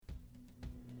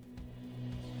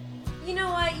You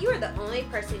know what? You are the only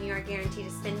person you are guaranteed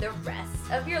to spend the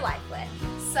rest of your life with.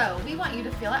 So, we want you to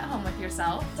feel at home with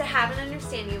yourself. To have an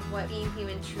understanding of what being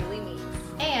human truly means.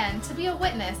 And to be a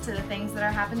witness to the things that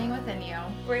are happening within you.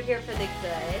 We're here for the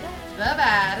good. The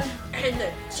bad. And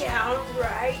the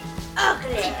downright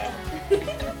ugly.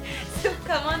 So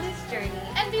come on this journey.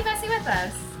 And be messy with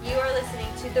us. You are listening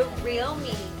to The Real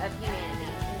Meaning of Humanity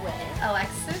with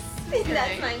Alexis.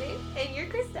 That's my name. And you're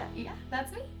Krista. Yeah,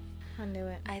 that's me. I knew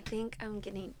it. I think I'm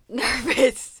getting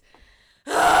nervous.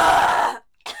 That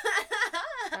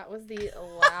was the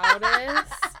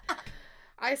loudest.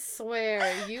 I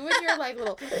swear, you and your like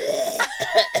little.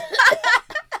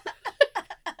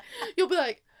 You'll be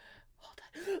like, hold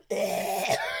on.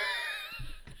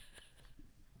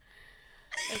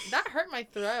 That hurt my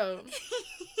throat.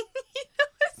 You know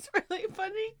what's really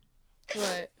funny?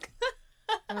 What?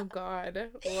 Oh God.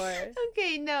 What?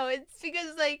 Okay, no, it's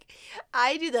because like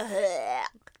I do the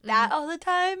that all the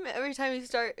time every time you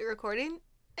start recording,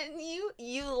 and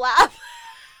you laugh.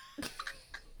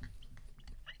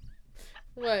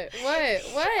 What?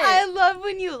 I love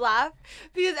when you laugh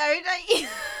because every time you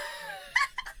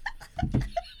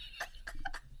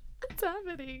What's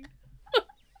happening?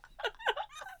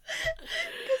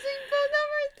 because we both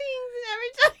have our things, and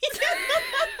every time you do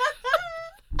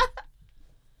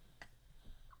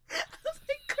I was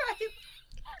like crying.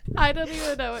 I don't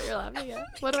even know what you're laughing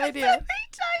at. What do I do? Every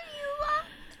time you laugh,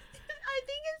 I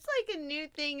think it's like a new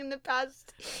thing in the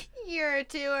past year or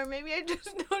two, or maybe I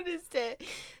just noticed it.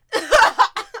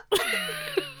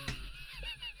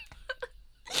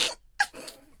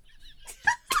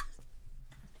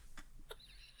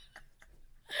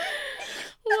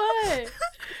 What? Okay,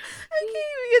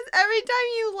 because every time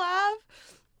you laugh,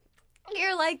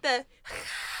 you're like the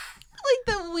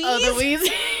wheeze. Oh, the wheeze.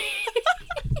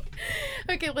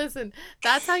 Okay, listen.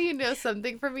 That's how you know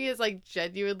something for me is like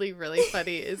genuinely really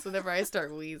funny is whenever I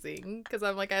start wheezing, because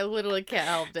I'm like I literally can't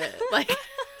help it. Like, and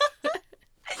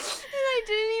I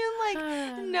didn't even like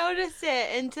notice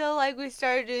it until like we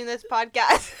started doing this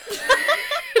podcast.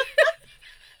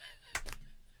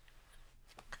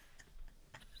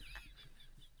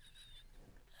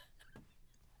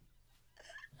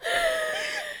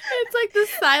 it's like the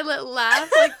silent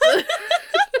laugh, like the.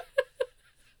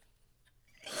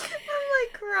 I'm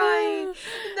like crying.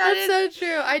 That's so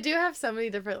true. I do have so many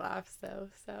different laughs though,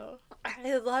 so.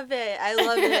 I love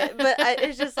it. But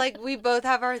it's just like we both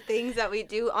have our things that we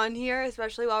do on here,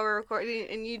 especially while we're recording,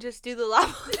 and you just do the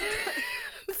laugh.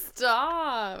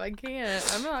 Stop. I can't.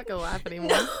 I'm not going to laugh anymore.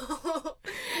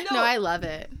 No, I love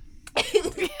it.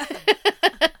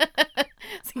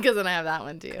 Because then I have that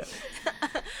one too.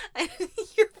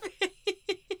 Your face.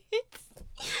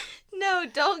 No,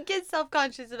 don't get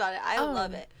self-conscious about it. I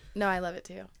love it. No, I love it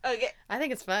too. Okay. I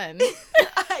think it's fun.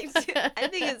 I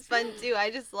think it's fun too. I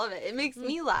just love it. It makes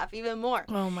me laugh even more.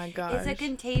 Oh my gosh. It's a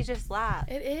contagious laugh.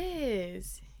 It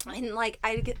is. And like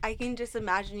I can just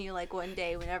imagine you like one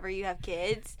day whenever you have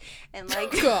kids and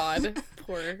like God,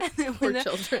 poor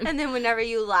children. And then whenever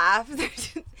you laugh, they're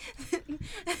just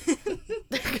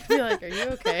they're gonna be like, "Are you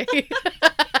okay?"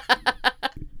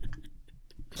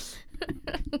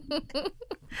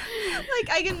 Like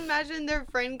I can imagine their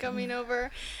friend coming over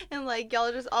and like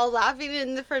y'all just all laughing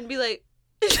and the friend be like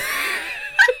you're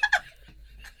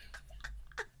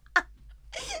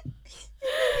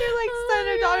like son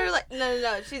or daughter like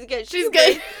no she's good she's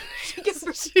good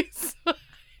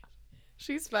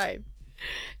she's fine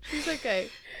she's okay.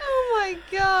 Oh my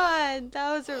God,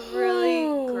 that was a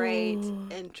really great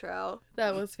intro.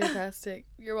 That was fantastic.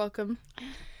 You're welcome.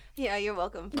 Yeah, you're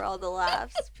welcome for all the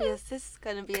laughs because this is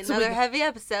gonna be another heavy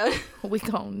episode. We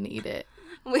gonna need it.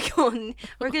 We're gonna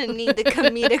need the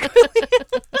comedic relief.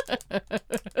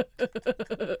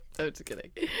 I'm just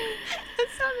kidding. That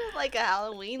sounded like a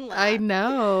Halloween laugh. I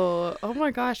know. Oh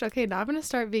my gosh. Okay, now I'm gonna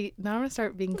start being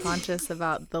conscious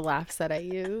about the laughs that I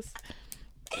use.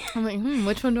 I'm like,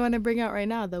 which one do I want to bring out right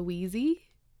now? The wheezy?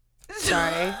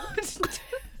 Sorry.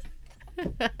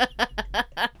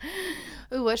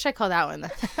 Ooh, what should I call that one?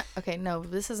 Okay, no,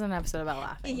 this is an episode about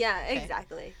laughing. Yeah, okay.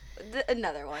 exactly.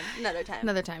 Another one. Another time.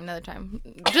 Another time.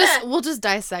 We'll just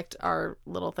dissect our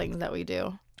little things that we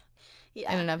do.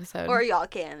 Yeah. In an episode. Or y'all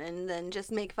can, and then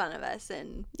just make fun of us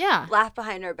and laugh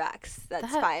behind our backs.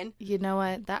 That's fine. You know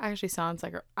what? That actually sounds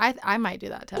like I might do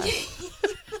that to us.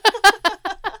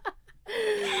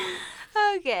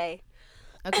 Okay.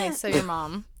 Okay, so your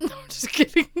mom. No, I'm just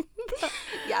kidding.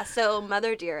 Yeah, so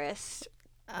Mother Dearest.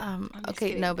 Okay,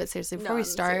 kidding. No, but seriously, before we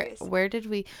start,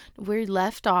 serious. we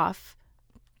left off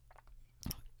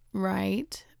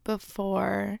right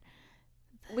before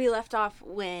we left off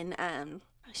when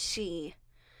she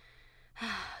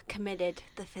committed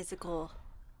the physical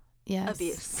Yes.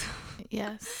 abuse.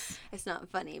 Yes. It's not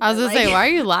funny. I was but, gonna say, why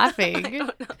are you laughing? I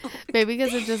don't know. Maybe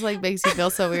because it just like makes you feel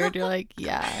so weird. You're like,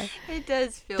 yeah. It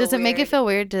does feel Does it make it weird. feel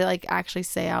weird to like actually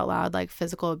say out loud like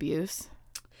physical abuse?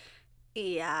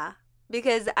 Yeah.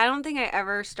 Because I don't think I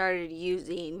ever started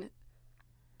using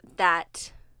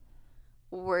that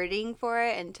wording for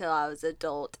it until I was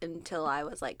adult, until I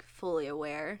was like fully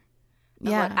aware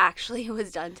of what actually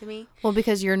was done to me. Well,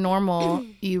 because your normal,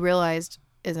 you realized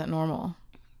isn't normal.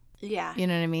 Yeah. You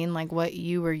know what I mean? Like what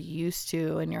you were used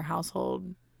to in your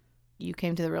household, you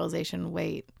came to the realization,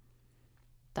 wait,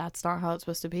 that's not how it's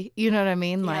supposed to be. You know what I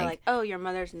mean? Yeah, like, oh, your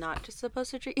mother's not just supposed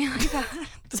to treat you like that.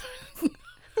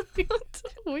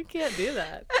 We can't do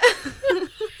that.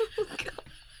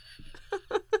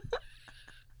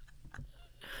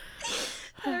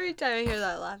 Every time I hear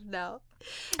that laugh now.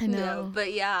 I know. No,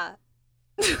 but yeah.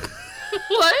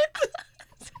 What?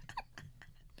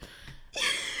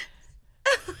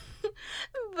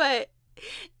 But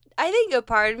I think a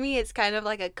part of me, it's kind of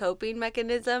like a coping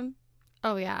mechanism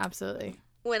Oh, yeah, absolutely.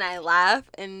 when I laugh,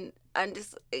 and I'm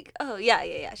just like, oh,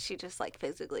 yeah. She just like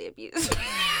physically abused me.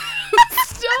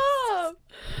 Stop!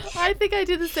 I think I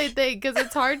do the same thing because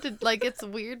it's hard to, like, it's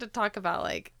weird to talk about,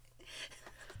 like,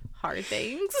 hard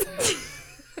things.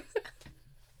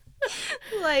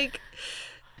 Like,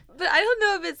 but I don't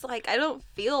know if it's like, I don't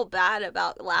feel bad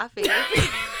about laughing.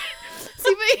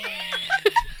 See, but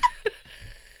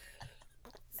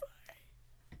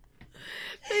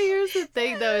here's the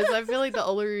thing, though, is I feel like the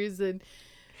only reason,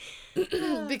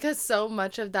 because so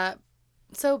much of that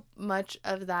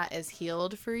is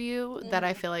healed for you that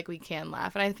I feel like we can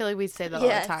laugh. And I feel like we say that all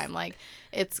the time. Like,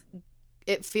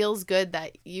 it feels good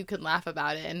that you can laugh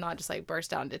about it and not just like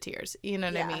burst out into tears. You know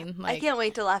what I mean? Like, I can't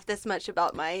wait to laugh this much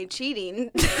about my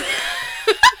cheating.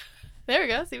 There we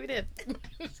go. See, we did. I'm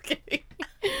just kidding.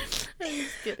 I'm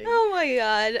just kidding. Oh my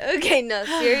god. Okay, no,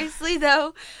 seriously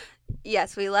though.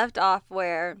 Yes, we left off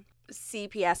where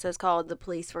CPS was called, the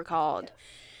police were called.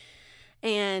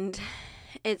 And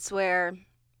it's where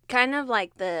kind of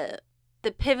like the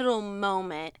pivotal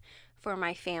moment for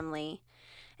my family,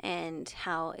 and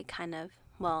how it kind of,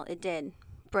 well, it did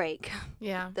break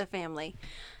the family.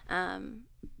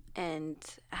 And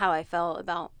how I felt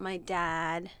about my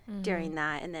dad during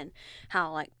that, and then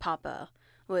how like Papa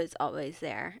was always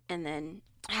there, and then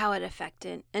how it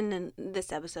affected, and then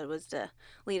this episode was to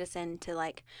lead us into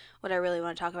like what I really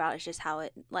want to talk about is just how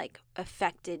it like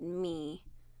affected me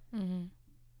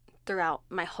throughout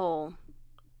my whole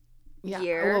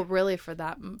year. Well, really from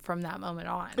that moment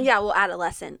on. Yeah, well,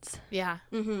 adolescence. Yeah.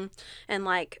 And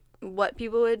like what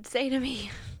people would say to me,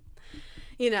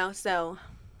 so.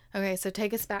 Okay, so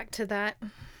take us back to that.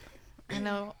 I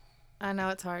know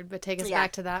it's hard, but take us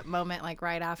back to that moment, like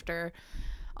right after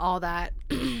all that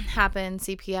happened.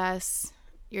 CPS,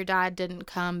 your dad didn't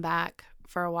come back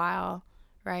for a while,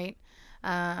 right?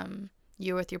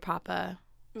 You were with your papa.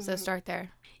 So start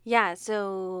there. Yeah,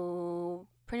 so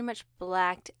pretty much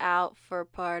blacked out for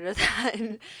part of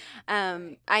that.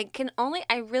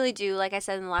 I really do, like I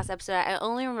said in the last episode, I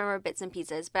only remember bits and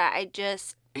pieces, but I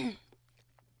just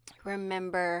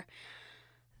remember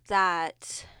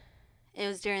that it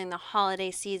was during the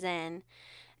holiday season,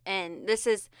 and this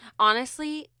is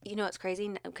honestly, it's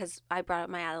crazy because I brought up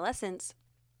my adolescence,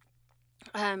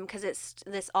 because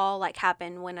this all like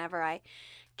happened whenever I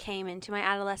came into my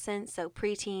adolescence, so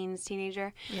preteens,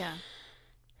 teenager. Yeah.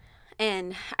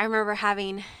 And I remember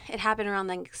having it happen around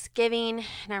Thanksgiving,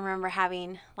 and I remember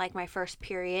having like my first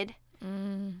period,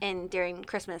 and during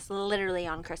Christmas, literally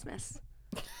on Christmas.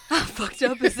 How fucked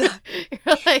up is that?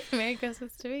 You're like, Merry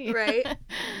Christmas to me. Right?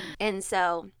 And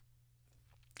so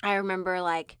I remember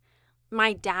like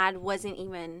my dad wasn't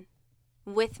even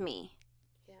with me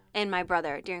and my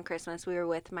brother during Christmas. We were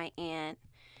with my aunt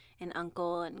and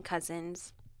uncle and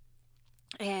cousins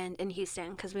and in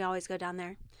Houston, because we always go down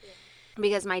there.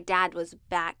 Because my dad was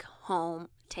back home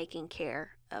taking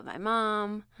care of my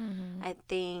mom.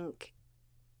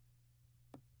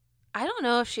 I don't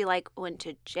know if she like went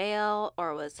to jail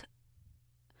or was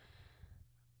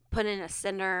put in a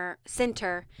center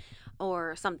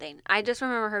or something. I just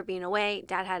remember her being away.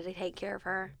 Dad had to take care of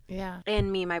her. Yeah.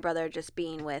 And me and my brother just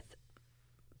being with,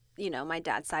 my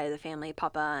dad's side of the family,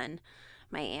 Papa and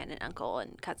my aunt and uncle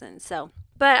and cousins. So,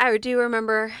 but I do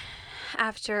remember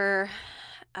after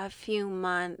a few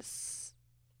months,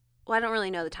 well, I don't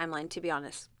really know the timeline, to be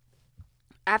honest.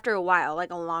 After a while, like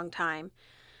a long time,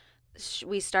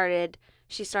 she started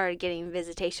getting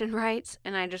visitation rights,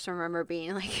 and I just remember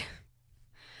being like,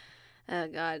 oh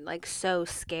God, like so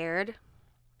scared.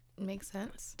 Makes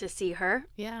sense. to see her.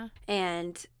 Yeah.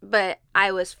 But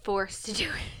I was forced to do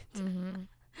it. Mm-hmm.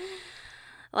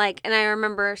 Like, and I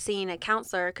remember seeing a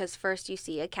counselor, because first you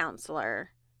see a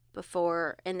counselor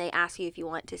before, and they ask you if you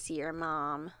want to see your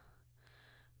mom.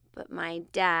 But my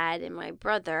dad and my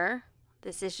brother,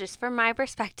 this is just from my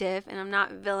perspective, and I'm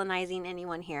not villainizing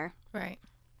anyone here. Right.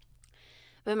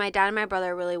 But my dad and my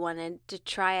brother really wanted to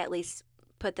try at least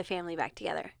put the family back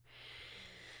together.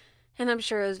 And I'm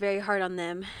sure it was very hard on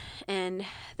them. And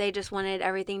they just wanted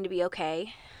everything to be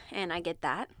okay. And I get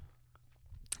that.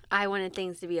 I wanted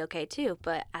things to be okay too,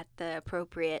 but at the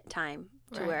appropriate time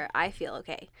to where I feel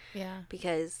okay. Yeah.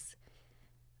 Because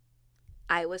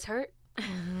I was hurt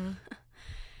Mm-hmm.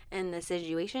 in the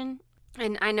situation.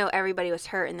 And I know everybody was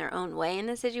hurt in their own way in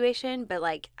the situation, but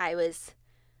like I was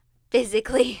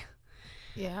physically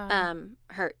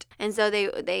hurt. And so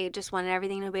they just wanted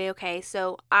everything to be okay.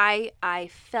 So I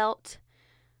felt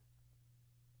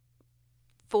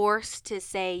forced to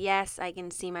say, yes, I can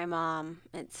see my mom.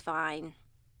 It's fine.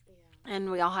 Yeah.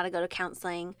 And we all had to go to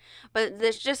counseling. But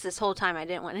there's just this whole time I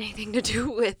didn't want anything to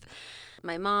do with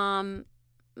my mom,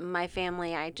 my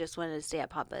family. I just wanted to stay at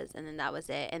Papa's, and then that was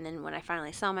it. And then when I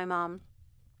finally saw my mom,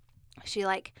 she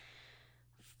like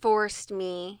forced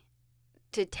me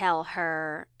to tell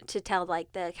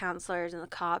like the counselors and the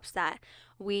cops that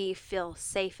we feel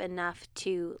safe enough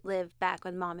to live back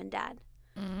with mom and dad.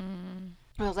 Mm.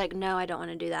 I was like, no, I don't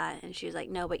want to do that. And she was like,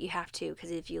 no, but you have to,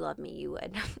 because if you love me, you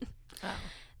would. Oh.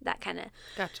 That kind of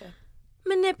Gotcha.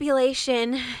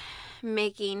 manipulation,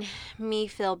 making me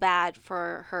feel bad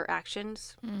for her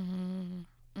actions. Mm-hmm.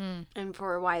 Mm. And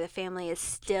for why the family is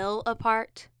still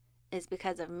apart is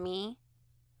because of me.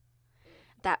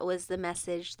 That was the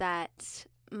message that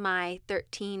my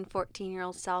 13,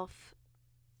 14-year-old self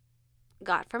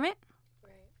got from it.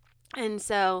 Right. And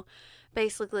so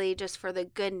basically just for the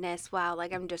goodness, wow,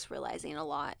 like I'm just realizing a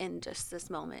lot in just this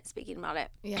moment speaking about it.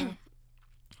 Yeah.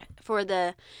 For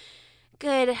the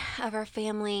good of our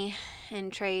family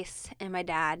and Trace and my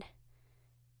dad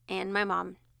and my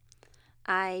mom,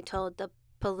 I told the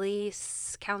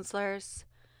police, counselors,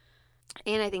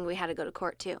 and I think we had to go to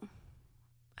court too.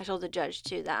 I told the judge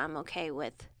too that I'm okay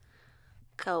with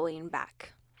going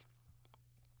back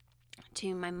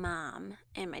to my mom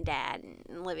and my dad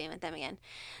and living with them again.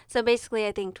 So basically,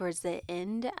 I think towards the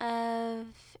end of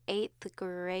 8th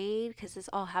grade, because this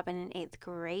all happened in 8th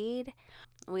grade,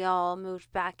 we all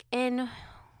moved back in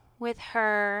with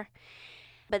her.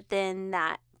 But then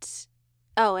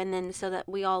so that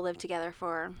we all lived together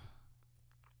for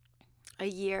a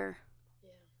year.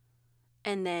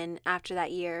 And then after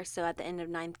that year, so at the end of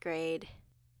 9th grade,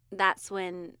 that's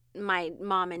when my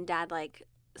mom and dad like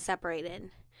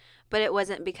separated. But it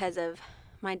wasn't because of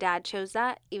my dad chose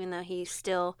that, even though he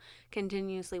still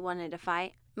continuously wanted to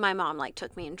fight. My mom like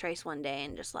took me and Trace one day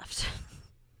and just left.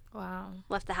 Wow.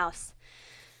 Left the house.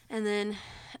 And then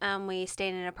we stayed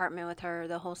in an apartment with her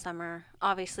the whole summer.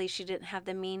 Obviously, she didn't have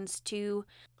the means to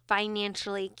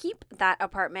financially keep that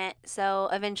apartment. So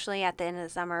eventually at the end of the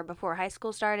summer before high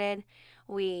school started,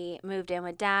 we moved in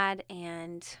with Dad,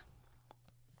 and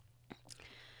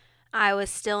I was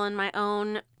still in my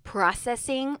own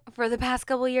processing for the past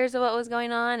couple years of what was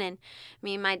going on, and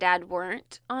me and my dad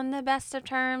weren't on the best of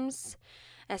terms,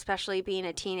 especially being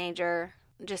a teenager.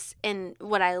 Just in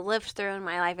what I lived through in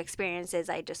my life experiences,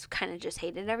 I just kind of just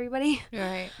hated everybody.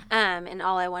 Right. And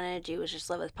all I wanted to do was just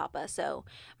live with Papa. So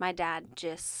my dad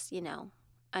just,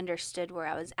 understood where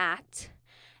I was at.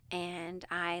 And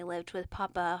I lived with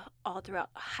Papa all throughout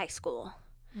high school.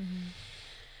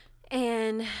 Mm-hmm.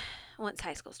 And once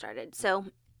high school started. So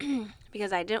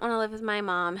because I didn't want to live with my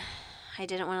mom, I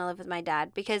didn't want to live with my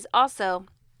dad. Because also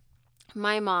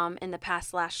my mom, in the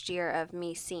past last year of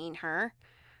me seeing her,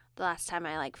 the last time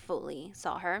I fully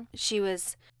saw her, she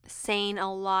was saying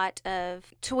a lot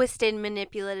of twisted,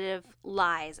 manipulative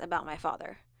lies about my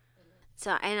father.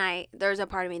 So, and there's a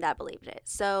part of me that believed it.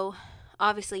 So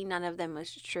obviously none of them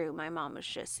was true. My mom was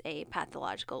just a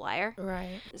pathological liar.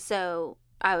 Right. So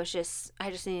I just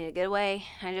needed to get away.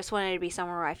 I just wanted to be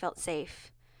somewhere where I felt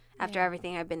safe after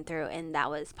everything I've been through. And that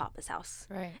was Papa's house.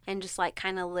 Right. And just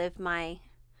kind of live my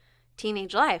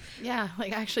teenage life. Yeah,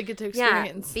 actually get to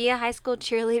experience. Yeah, be a high school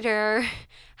cheerleader,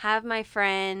 have my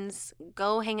friends,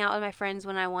 go hang out with my friends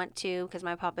when I want to because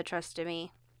my Papa trusted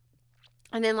me.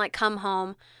 And then come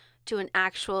home to an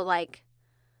actual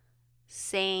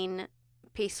sane,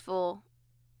 peaceful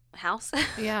house.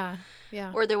 Yeah.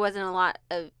 Yeah. Where there wasn't a lot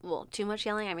of, too much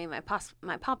yelling. I mean, my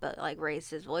Papa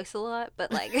raised his voice a lot,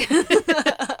 but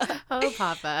oh,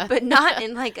 Papa. But not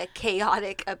in a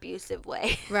chaotic, abusive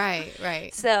way. Right,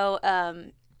 right. So,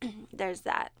 there's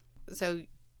that. So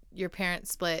your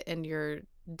parents split and your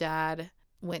dad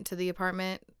went to the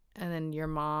apartment, and then your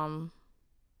mom,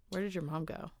 where did your mom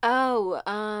go? Oh,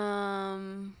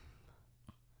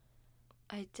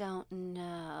 I don't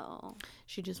know.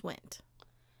 She just went.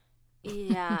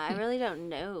 Yeah, I really don't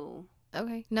know.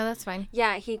 Okay. No, that's fine.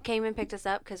 Yeah, he came and picked us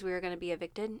up because we were going to be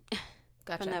evicted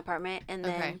Gotcha. from the apartment. And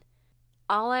Okay. then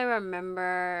all I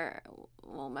remember,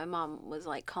 well, my mom was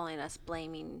like calling us,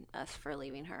 blaming us for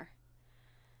leaving her.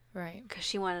 Right. Because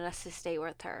she wanted us to stay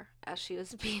with her as she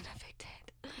was being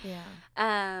evicted. Yeah.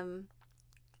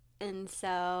 And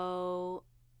so,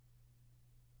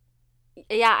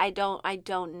 yeah, I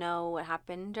don't know what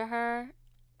happened to her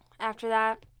after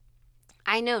that.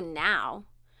 I know now,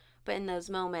 but in those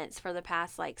moments for the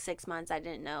past like 6 months, I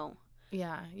didn't know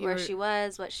where she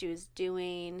was, what she was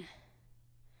doing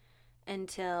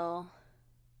until,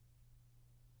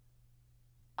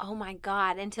 oh my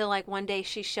God, until like one day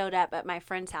she showed up at my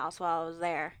friend's house while I was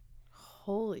there.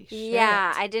 Holy shit.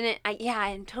 Yeah,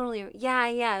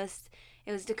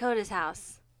 it was Dakota's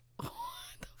house. What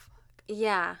the fuck?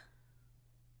 Yeah.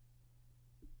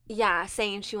 Yeah,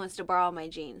 saying she wants to borrow my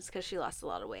jeans because she lost a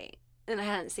lot of weight. And I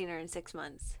hadn't seen her in 6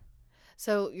 months.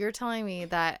 So you're telling me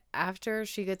that after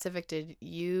she gets evicted,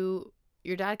 your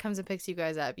dad comes and picks you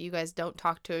guys up. You guys don't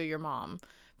talk to your mom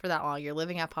for that long. You're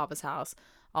living at Papa's house.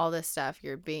 All this stuff.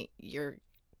 You're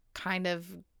kind of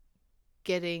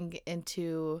getting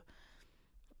into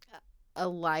a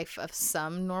life of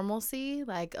some normalcy,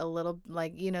 like a little,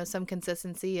 like, you know, some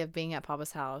consistency of being at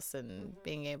Papa's house and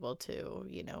being able to,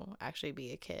 you know, actually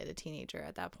be a kid, a teenager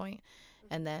at that point.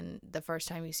 And then the first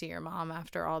time you see your mom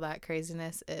after all that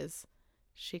craziness is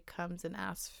she comes and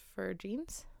asks for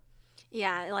jeans.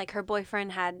 Yeah, like her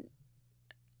boyfriend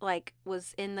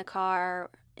was in the car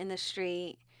in the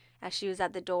street as she was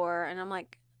at the door. And I'm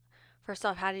like, first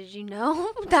off, how did you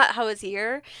know that I was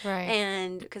here? Right.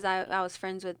 And because I was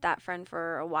friends with that friend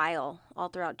for a while, all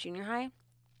throughout junior high.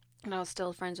 And I was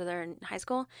still friends with her in high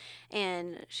school.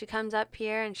 And she comes up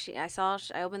here and I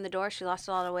opened the door. She lost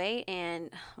a lot of weight. And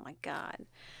oh my God.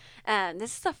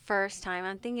 This is the first time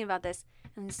I'm thinking about this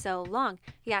in so long.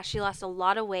 Yeah, she lost a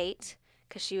lot of weight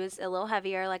because she was a little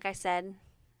heavier, like I said.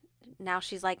 Now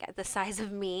she's like the size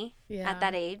of me at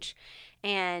that age.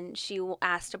 And she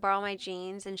asked to borrow my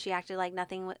jeans, and she acted like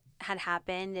nothing had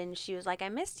happened. And she was like, I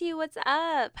missed you. What's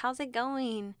up? How's it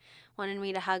going? Wanted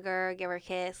me to hug her, give her a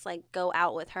kiss, like go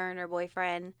out with her and her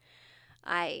boyfriend.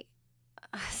 I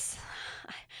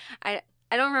don't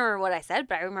remember what I said,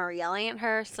 but I remember yelling at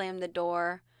her, slammed the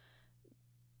door,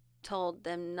 told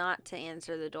them not to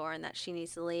answer the door and that she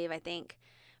needs to leave. I think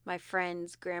my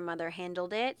friend's grandmother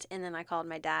handled it, and then I called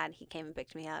my dad. He came and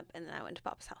picked me up, and then I went to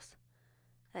Papa's house.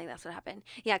 I think that's what happened.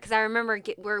 Yeah, because I remember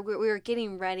we were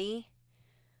getting ready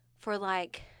for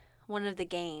like one of the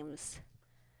games.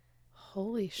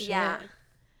 Holy shit. Yeah.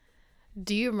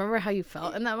 Do you remember how you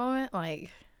felt in that moment?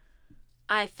 Like,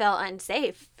 I felt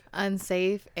unsafe.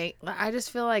 Unsafe. I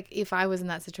just feel like if I was in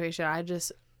that situation,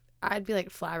 I'd be like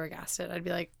flabbergasted. I'd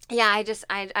be like, yeah,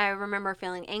 I remember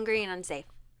feeling angry and unsafe.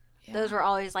 Yeah. Those were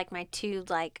always like my two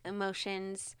like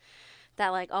emotions that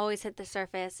like always hit the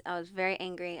surface. I was very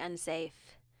angry,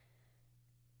 unsafe.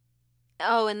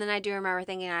 Oh, and then I do remember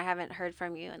thinking, I haven't heard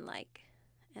from you, and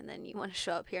then you want to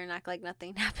show up here and act like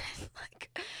nothing happened.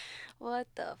 Like, what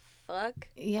the fuck?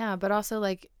 Yeah, but also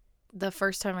like the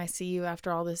first time I see you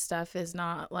after all this stuff is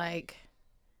not like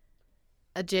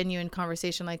a genuine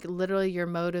conversation. Like literally your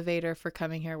motivator for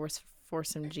coming here was for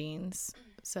some jeans.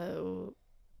 So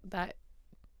that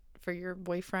for your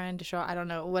boyfriend to show, I don't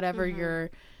know, whatever your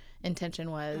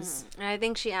intention was. And I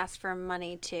think she asked for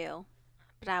money too,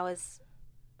 but I was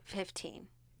 15.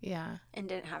 Yeah. And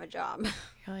didn't have a job.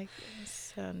 You're like,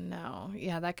 so no.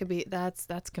 Yeah, that could be, that's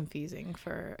confusing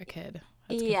for a kid.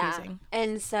 That's confusing. Yeah.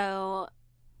 And so,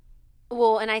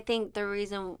 well, and I think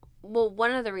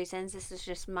one of the reasons, this is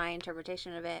just my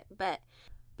interpretation of it, but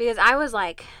because I was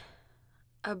like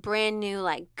a brand new,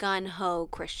 like gun-ho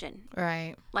Christian.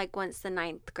 Right. Like once the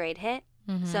 9th grade hit.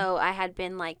 Mm-hmm. So I had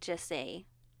been like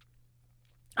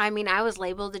I was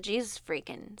labeled a Jesus freak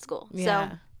in school. Yeah.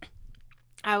 So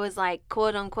I was like,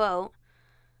 quote unquote,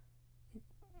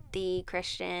 the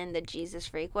Christian, the Jesus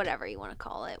freak, whatever you want to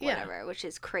call it, whatever, which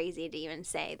is crazy to even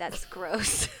say. That's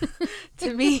gross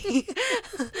to me.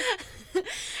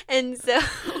 And so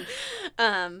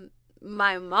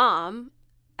my mom,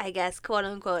 I guess, quote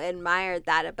unquote, admired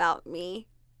that about me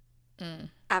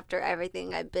after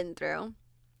everything I've been through.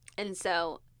 And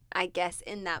so I guess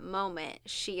in that moment,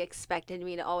 she expected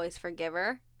me to always forgive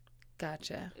her.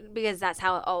 Gotcha. Because that's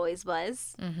how it always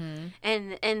was. Mm-hmm.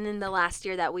 And in the last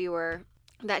year that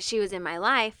she was in my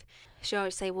life, she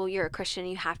always say, well, you're a Christian,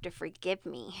 you have to forgive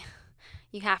me.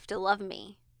 You have to love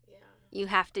me. Yeah. You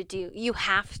have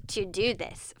to do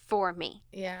this for me.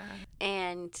 Yeah.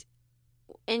 And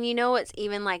you know what's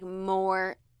even like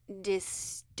more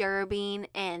disturbing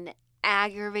and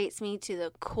aggravates me to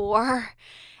the core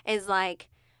is like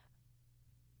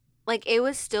it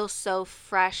was still so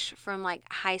fresh from like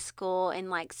high school, and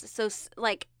like so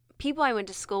like people I went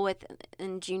to school with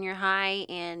in junior high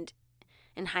and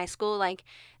in high school, like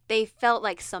they felt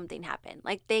like something happened.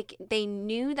 Like they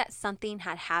knew that something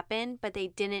had happened, but they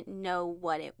didn't know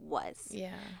what it was.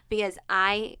 Yeah. Because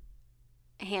I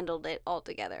handled it all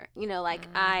together. You know, like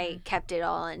I kept it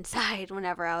all inside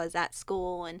whenever I was at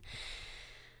school and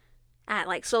at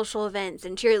like social events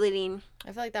and cheerleading.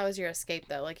 I feel like that was your escape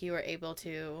though. Like you were able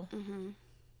to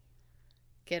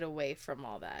get away from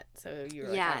all that. So you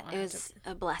were it was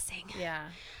a blessing. Yeah.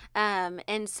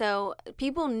 And so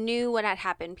people knew what had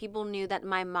happened. People knew that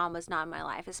my mom was not in my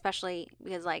life, especially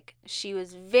because like she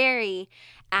was very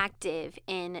active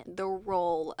in the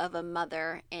role of a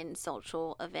mother in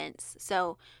social events.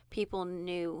 So people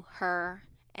knew her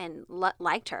and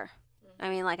liked her. I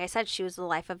mean, like I said, she was the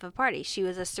life of a party. She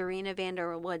was a Serena van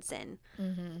der Woodsen.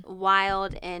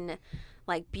 Wild and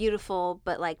like beautiful,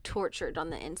 but like tortured on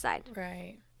the inside.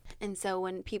 Right. And so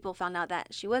when people found out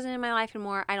that she wasn't in my life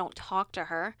anymore, I don't talk to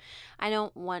her. I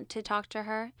don't want to talk to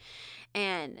her.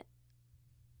 And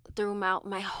throughout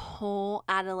my whole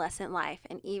adolescent life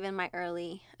and even my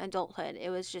early adulthood, it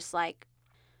was just like,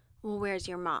 well, where's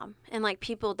your mom? And like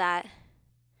people that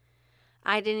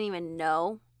I didn't even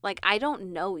know, like I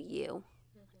don't know you.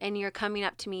 And you're coming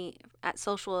up to me at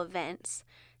social events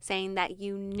saying that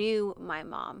you knew my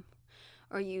mom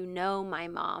or you know my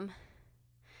mom.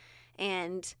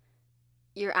 And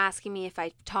you're asking me if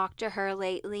I've talked to her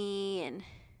lately and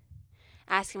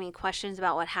asking me questions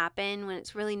about what happened when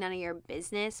it's really none of your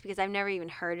business because I've never even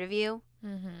heard of you.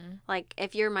 Like,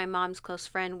 if you're my mom's close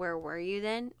friend, where were you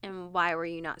then? And why were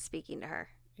you not speaking to her?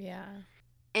 Yeah.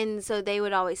 And so they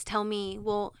would always tell me,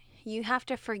 well, you have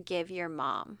to forgive your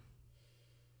mom.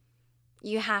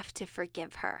 You have to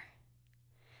forgive her.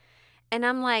 And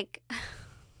I'm like...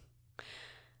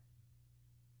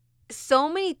 so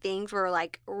many things were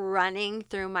like running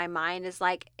through my mind is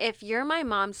like, if you're my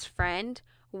mom's friend,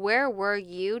 where were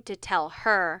you to tell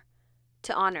her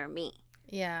to honor me?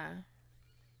 Yeah.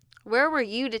 Where were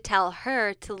you to tell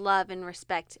her to love and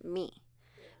respect me?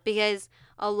 Because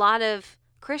a lot of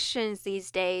Christians these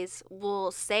days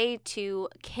will say to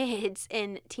kids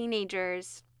and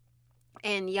teenagers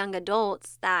and young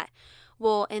adults that,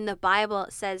 well, in the Bible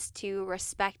it says to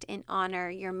respect and honor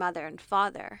your mother and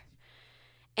father.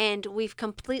 And we've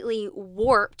completely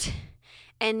warped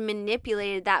and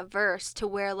manipulated that verse to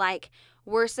where, like,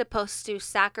 we're supposed to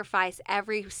sacrifice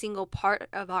every single part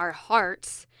of our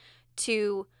hearts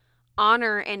to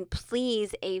honor and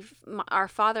please our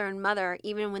father and mother,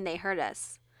 even when they hurt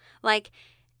us. Like,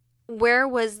 where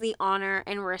was the honor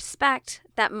and respect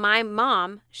that my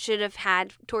mom should have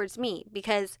had towards me?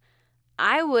 Because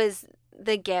I was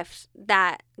the gift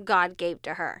that God gave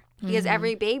to her. Because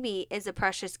every baby is a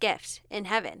precious gift in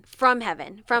heaven, from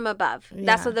above. Yeah.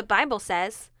 That's what the Bible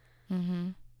says.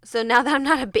 So now that I'm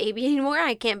not a baby anymore,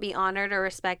 I can't be honored or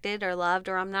respected or loved,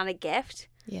 or I'm not a gift.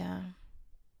 Yeah.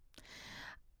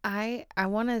 I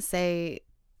want to say,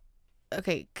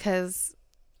 okay, because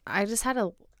I just had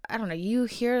I don't know, you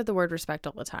hear the word respect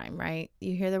all the time, right?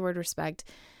 You hear the word respect,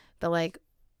 but like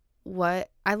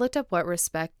I looked up what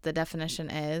respect, the definition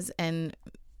is, and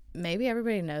maybe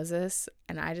everybody knows this,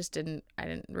 and I didn't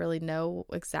really know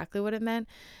exactly what it meant,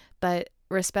 but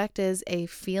respect is a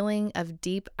feeling of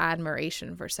deep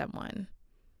admiration for someone.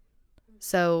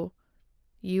 So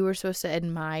you were supposed to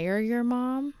admire your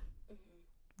mom.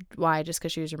 Why? Just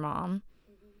because she was your mom?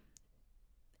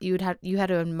 You had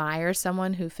to admire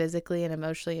someone who physically and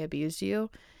emotionally abused you.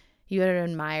 You had to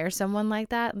admire someone like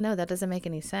that? No, that doesn't make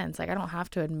any sense. Like, I don't have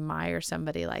to admire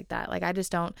somebody like that. Like, I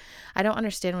don't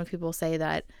understand when people say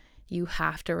that you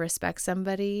have to respect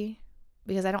somebody,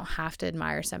 because I don't have to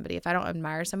admire somebody. If I don't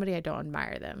admire somebody, I don't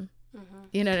admire them.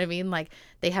 You know what I mean? Like,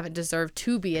 they haven't deserved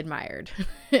to be admired.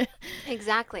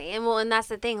 Exactly. And that's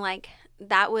the thing, like,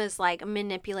 that was like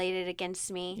manipulated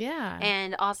against me. Yeah.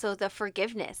 And also the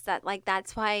forgiveness that, like,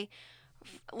 that's why,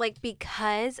 like,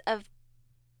 because of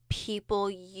people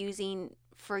using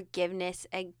forgiveness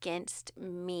against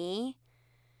me,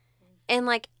 and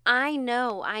like, I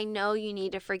know you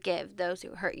need to forgive those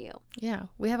who hurt you. Yeah.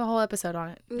 We have a whole episode on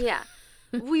it. Yeah.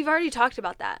 We've already talked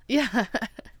about that. Yeah.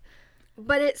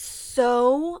 But it's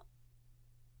so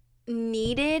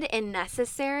needed and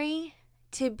necessary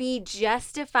to be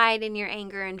justified in your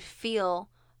anger and feel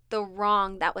the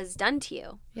wrong that was done to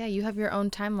you. Yeah, you have your own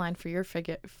timeline for your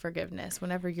forgiveness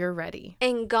whenever you're ready.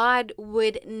 And God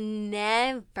would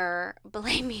never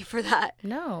blame me for that.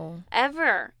 No.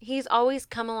 Ever. He's always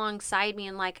come alongside me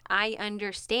and like, I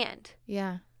understand.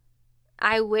 Yeah.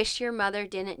 I wish your mother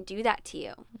didn't do that to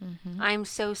you. Mm-hmm. I'm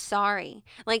so sorry.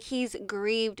 Like, he's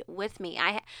grieved with me.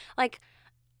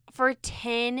 For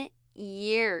 10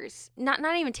 years, not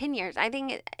even 10 years, I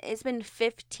think it's been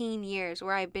 15 years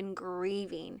where I've been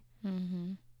grieving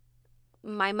Mm-hmm.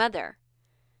 my mother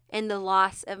and the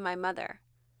loss of my mother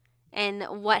and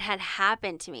what had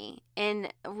happened to me,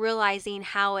 and realizing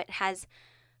how it has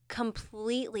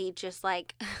completely just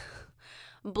like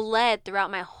bled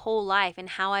throughout my whole life, and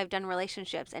how I've done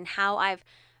relationships, and how I've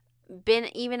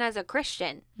been even as a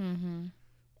Christian. Mm-hmm.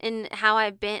 And how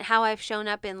I've shown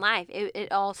up in life.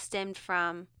 It all stemmed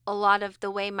from a lot of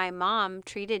the way my mom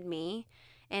treated me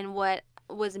and what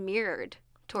was mirrored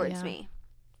towards me.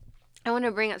 I want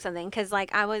to bring up something because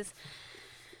like I was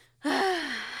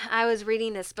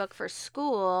reading this book for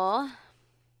school.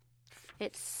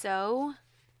 It's so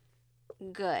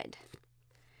good.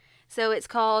 So it's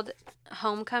called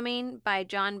Homecoming by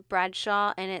John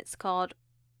Bradshaw, and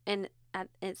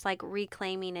it's like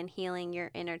reclaiming and healing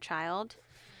your inner child.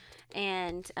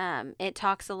 And it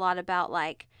talks a lot about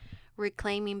like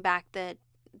reclaiming back the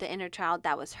inner child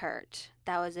that was hurt,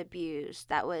 that was abused,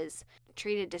 that was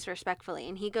treated disrespectfully.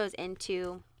 And he goes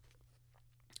into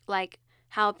like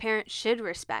how a parent should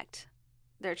respect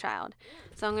their child.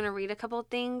 So I'm going to read a couple of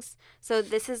things. So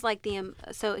this is like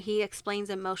so he explains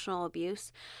emotional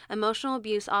abuse. Emotional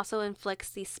abuse also inflicts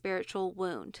the spiritual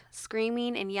wound.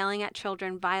 Screaming and yelling at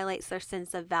children violates their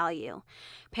sense of value.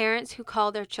 Parents who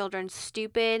call their children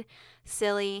stupid,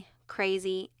 silly,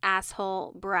 crazy,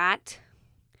 asshole, brat,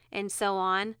 and so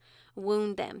on,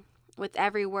 wound them with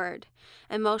every word.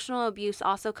 Emotional abuse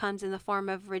also comes in the form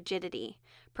of rigidity,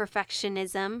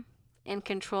 perfectionism, and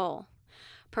control.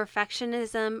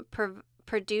 Perfectionism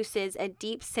produces a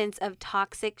deep sense of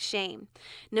toxic shame.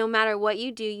 No matter what you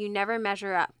do, you never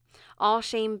measure up. All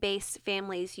shame-based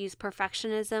families use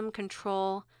perfectionism,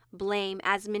 control, blame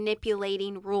as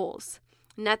manipulating rules.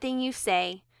 Nothing you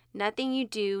say, nothing you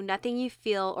do, nothing you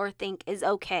feel or think is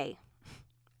okay.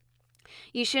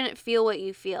 You shouldn't feel what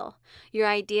you feel. Your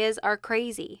ideas are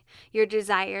crazy. Your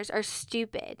desires are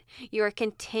stupid. You are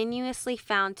continuously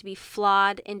found to be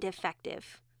flawed and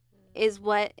defective.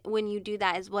 When you do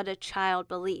that, is what a child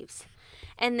believes.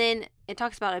 And then it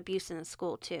talks about abuse in the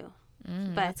school too.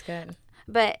 That's good.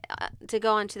 But to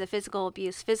go on to the physical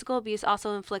abuse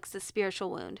also inflicts the spiritual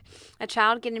wound. A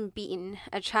child getting beaten,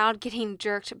 a child getting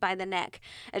jerked by the neck,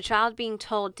 a child being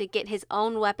told to get his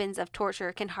own weapons of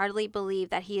torture can hardly believe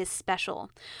that he is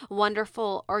special,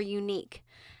 wonderful, or unique.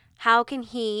 How can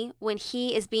he when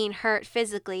he is being hurt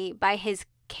physically by his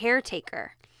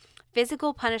caretaker?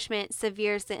 Physical punishment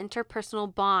severes the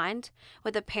interpersonal bond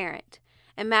with a parent.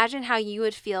 Imagine how you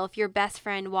would feel if your best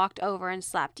friend walked over and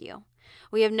slapped you.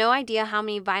 We have no idea how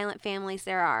many violent families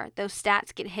there are. Those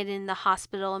stats get hidden in the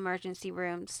hospital emergency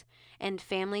rooms, and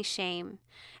family shame,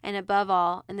 and above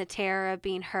all, in the terror of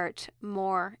being hurt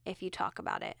more if you talk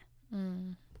about it.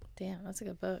 Damn, that's a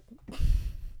good book.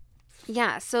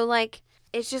 Yeah, so like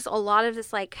it's just a lot of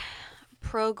this like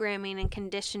programming and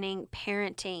conditioning,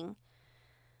 parenting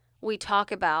we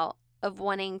talk about of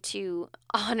wanting to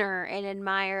honor and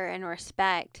admire and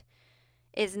respect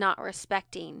is not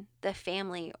respecting the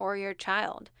family or your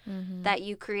child that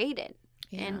you created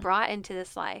and brought into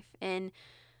this life and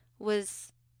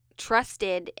was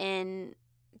trusted in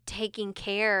taking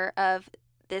care of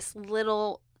this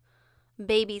little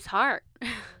baby's heart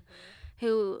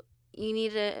who you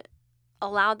need to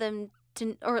allow them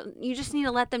to, or you just need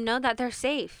to let them know that they're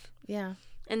safe. Yeah.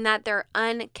 And that they're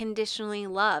unconditionally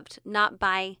loved, not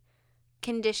by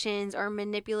conditions or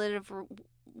manipulative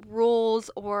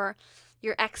rules or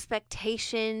your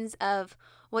expectations of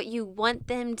what you want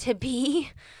them to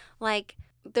be. Like,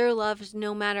 they're loved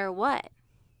no matter what.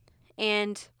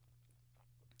 And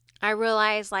I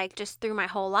realized, like, just through my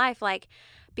whole life, like,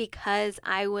 because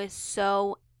I was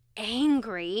so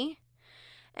angry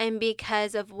and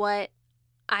because of what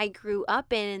I grew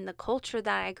up in and the culture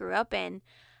that I grew up in,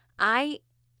 I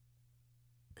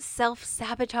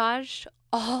self-sabotaged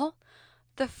all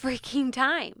the freaking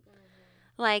time.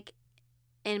 Like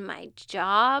in my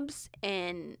jobs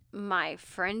and my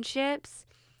friendships,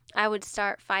 I would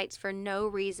start fights for no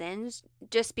reasons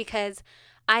just because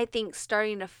I think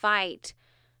starting a fight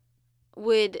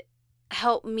would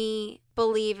help me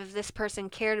believe if this person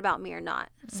cared about me or not.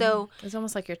 So it's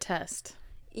almost like your test.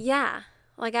 Yeah,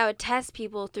 like I would test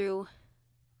people through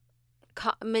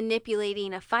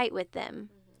manipulating a fight with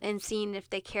them and seeing if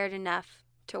they cared enough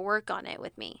to work on it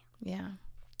with me. Yeah.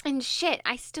 And shit,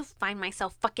 I still find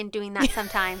myself fucking doing that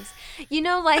sometimes. You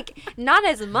know, like, not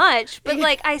as much, but,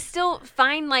 like, I still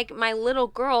find, like, my little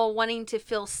girl wanting to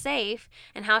feel safe,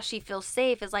 and how she feels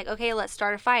safe is like, okay, let's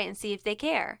start a fight and see if they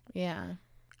care. Yeah.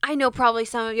 I know probably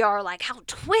some of y'all are like, how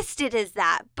twisted is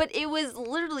that? But it was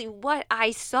literally what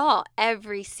I saw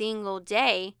every single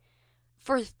day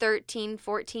for 13,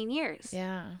 14 years.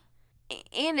 Yeah.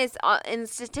 And it's and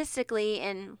statistically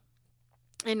and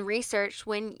in research,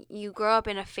 when you grow up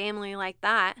in a family like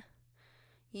that,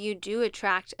 you do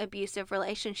attract abusive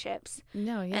relationships.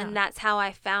 No, yeah. And that's how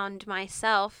I found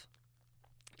myself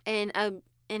in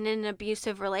an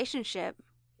abusive relationship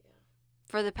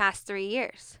for the past 3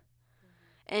 years.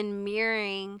 And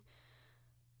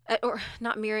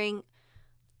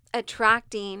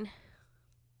attracting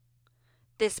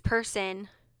this person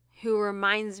who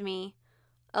reminds me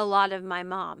a lot of my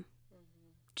mom.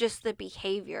 Just the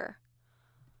behavior.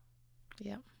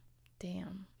 Yeah.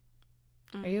 Damn.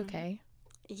 Are you okay?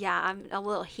 Yeah, I'm a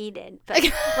little heated, but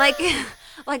like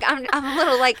I'm a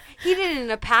little like heated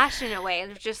in a passionate way.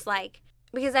 It's just like,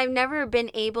 because I've never been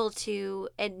able to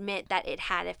admit that it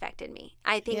had affected me.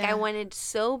 I think I wanted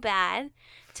so bad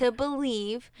to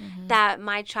believe that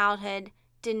my childhood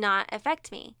did not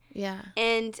affect me. Yeah.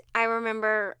 And I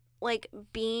remember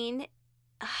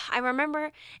I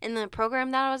remember in the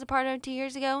program that I was a part of 2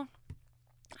 years ago,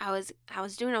 I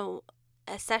was doing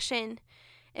a session.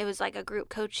 It was like a group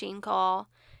coaching call,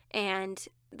 and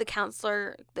the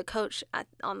coach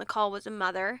on the call was a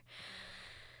mother.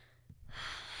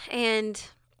 And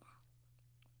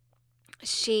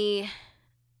she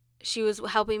was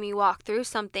helping me walk through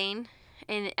something,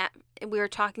 and we were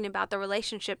talking about the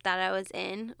relationship that I was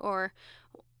in, or,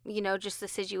 you know, just the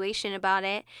situation about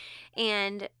it.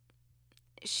 And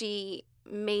she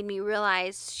made me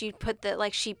realize, she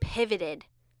pivoted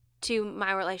to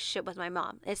my relationship with my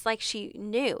mom. It's like she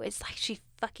knew. It's like she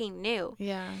fucking knew.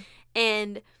 Yeah.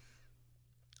 And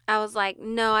I was like,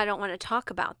 no, I don't want to talk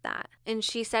about that. And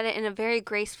she said it in a very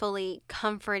gracefully,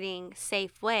 comforting,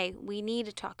 safe way. We need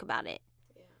to talk about it.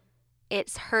 Yeah.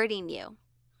 It's hurting you.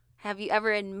 Have you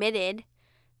ever admitted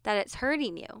that it's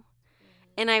hurting you?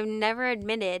 Mm-hmm. And I've never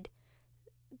admitted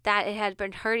that it had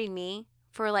been hurting me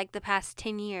for like the past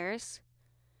 10 years.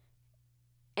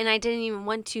 And I didn't even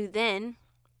want to then.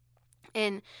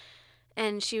 And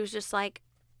she was just like,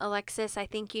 Alexis, I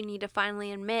think you need to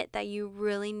finally admit that you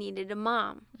really needed a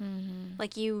mom. Mm-hmm.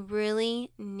 Like, you really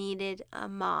needed a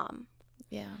mom.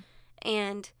 Yeah.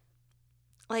 And,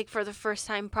 like, for the first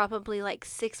time, probably, like,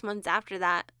 6 months after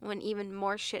that, when even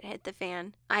more shit hit the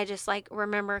fan, I just, like,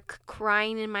 remember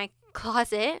crying in my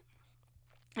closet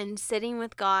and sitting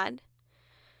with God.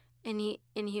 And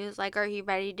he was like, are you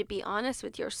ready to be honest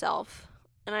with yourself?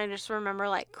 And I just remember,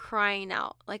 like, crying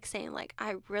out, like, saying, like,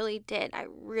 I really did. I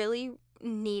really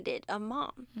needed a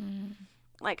mom.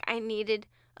 Like, I needed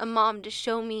a mom to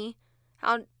show me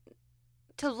how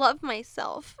to love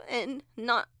myself and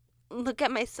not look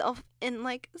at myself in,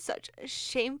 like, such a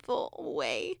shameful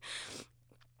way,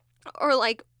 or,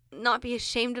 like, not be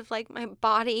ashamed of, like, my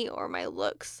body or my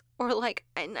looks, or, like,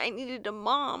 I needed a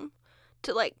mom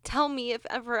to, like, tell me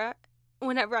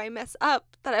whenever I mess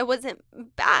up, that I wasn't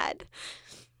bad.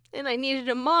 And I needed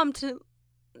a mom to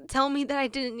tell me that I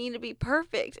didn't need to be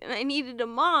perfect. And I needed a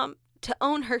mom to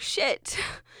own her shit.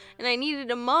 And I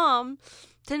needed a mom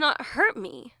to not hurt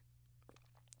me.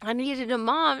 I needed a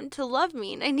mom to love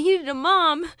me. And I needed a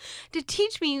mom to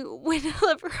teach me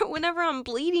whenever I'm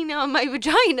bleeding out of my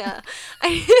vagina.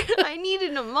 I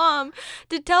needed a mom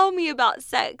to tell me about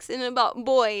sex and about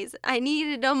boys. I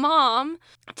needed a mom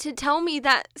to tell me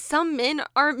that some men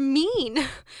are mean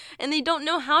and they don't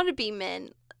know how to be men.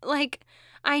 Like,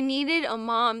 I needed a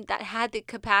mom that had the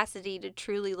capacity to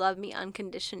truly love me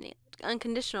unconditionally.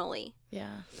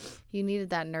 Yeah. You needed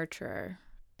that nurturer,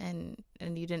 and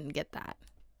you didn't get that.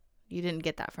 You didn't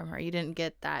get that from her. You didn't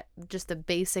get that, just the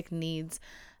basic needs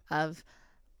of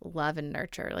love and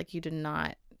nurture. Like, you did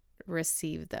not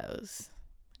receive those.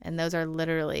 And those are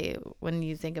literally, when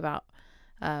you think about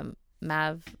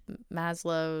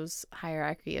Maslow's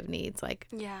hierarchy of needs, like,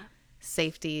 yeah,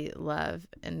 safety, love,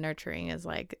 and nurturing is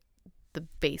like the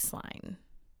baseline.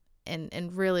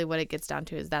 And really what it gets down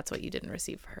to is that's what you didn't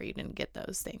receive for her. You didn't get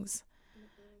those things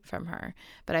from her.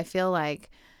 But I feel like,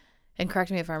 and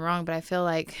correct me if I'm wrong, but I feel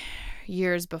like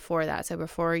years before that, so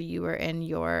before you were in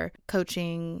your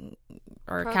coaching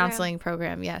or counseling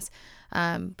program, yes,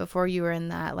 before you were in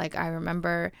that, like, I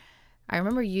remember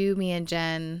you, me, and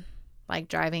Jen, like,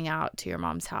 driving out to your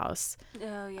mom's house.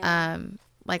 Oh, yeah.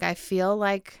 Like, I feel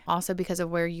like also because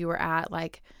of where you were at,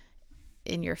 like,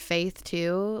 in your faith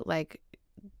too, like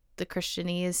the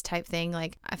Christianese type thing.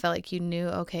 Like I felt like you knew,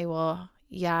 okay, well,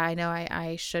 yeah, I know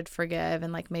I should forgive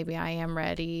and like maybe I am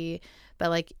ready, but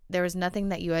like there was nothing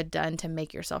that you had done to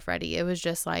make yourself ready. It was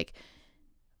just like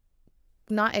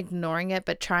not ignoring it,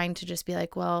 but trying to just be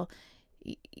like, well,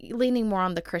 leaning more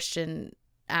on the Christian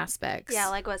aspects. Yeah,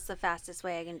 like what's the fastest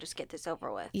way I can just get this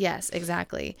over with? Yes,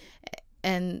 exactly.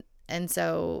 And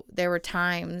so there were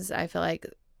times, I feel like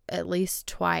at least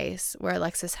twice, where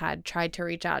Alexis had tried to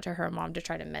reach out to her mom to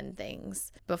try to mend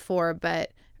things before,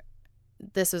 but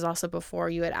this was also before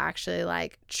you had actually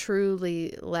like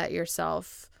truly let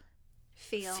yourself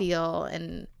feel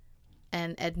and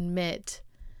admit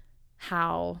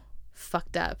how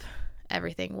fucked up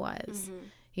everything was.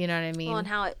 You know what I mean? Well, and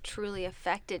how it truly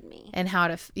affected me. And how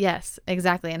it, yes,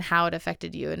 exactly. And how it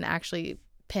affected you, and actually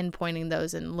pinpointing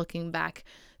those and looking back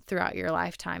throughout your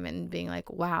lifetime and being like,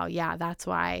 wow, yeah, that's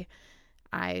why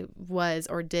I was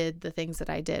or did the things that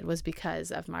I did, was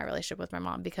because of my relationship with my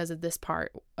mom, because of this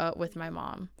part with my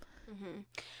mom.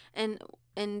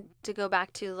 And to go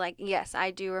back to like, yes,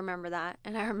 I do remember that.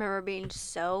 And I remember being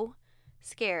so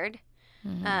scared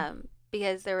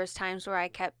because there was times where I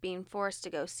kept being forced to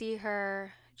go see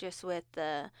her, just with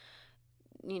the,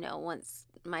 once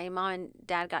my mom and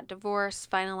dad got divorced,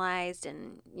 finalized,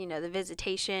 and, the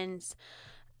visitations,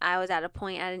 I was at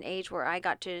an age where I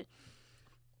got to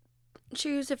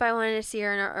choose if I wanted to see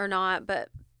her or not. But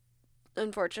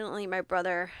unfortunately, my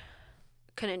brother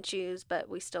couldn't choose, but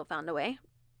we still found a way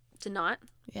to not.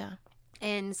 Yeah.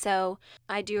 And so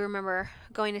I do remember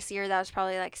going to see her. That was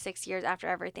probably like 6 years after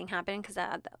everything happened, because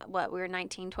we were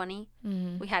 19, 20.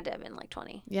 We had to have been like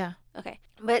 20. Yeah. Okay.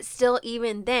 But still,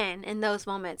 even then, in those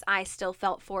moments, I still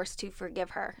felt forced to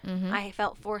forgive her. I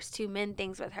felt forced to mend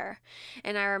things with her.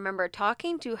 And I remember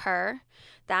talking to her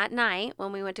that night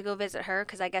when we went to go visit her,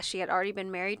 because I guess she had already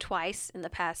been married twice in the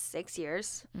past 6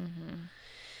 years.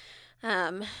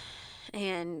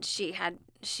 And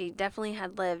she definitely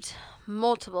had lived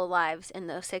multiple lives in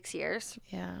those 6 years.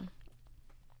 Yeah.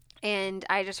 And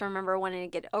I just remember wanting to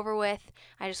get it over with.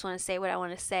 I just want to say what I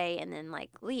want to say and then like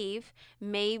leave.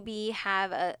 Maybe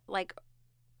have a like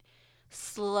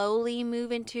slowly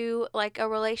move into like a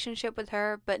relationship with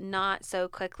her, but not so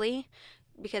quickly,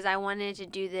 because I wanted to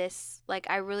do this. Like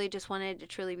I really just wanted to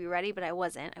truly be ready, but I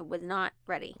wasn't. I was not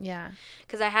ready. Yeah.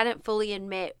 Because I hadn't fully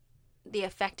admit the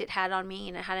effect it had on me,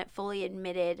 and I hadn't fully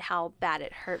admitted how bad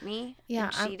it hurt me.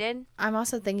 Yeah. She did. I'm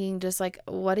also thinking just like,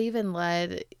 what even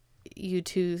led you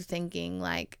to thinking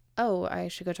like, oh, I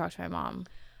should go talk to my mom?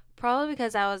 Probably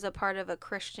because I was a part of a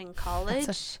Christian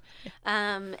college.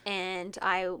 And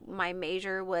my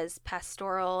major was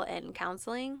pastoral and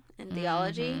counseling and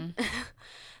theology.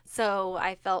 So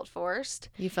I felt forced.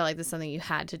 You felt like this is something you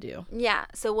had to do. Yeah.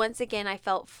 So once again, I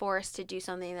felt forced to do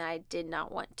something that I did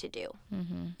not want to do.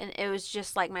 And it was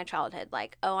just like my childhood.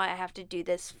 Like, oh, I have to do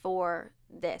this for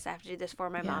this. I have to do this for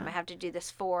my mom. I have to do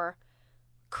this for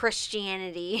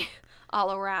Christianity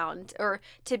all around, or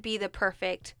to be the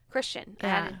perfect Christian.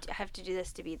 I have to do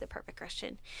this to be the perfect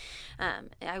Christian.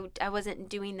 I wasn't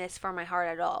doing this for my heart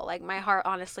at all. Like my heart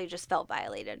honestly just felt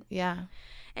violated. Yeah.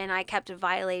 And I kept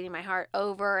violating my heart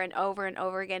over and over and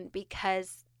over again,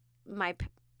 because my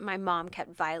mom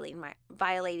kept violating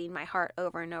my heart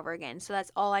over and over again. So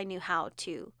that's all I knew how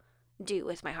to do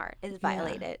with my heart, is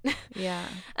violate it. Yeah.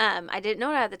 I didn't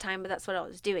know it at the time, but that's what I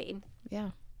was doing. Yeah.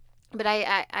 But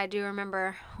I do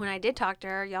remember when I did talk to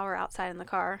her, y'all were outside in the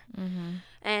car.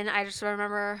 And I just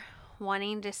remember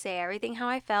wanting to say everything how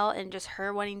I felt, and just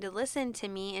her wanting to listen to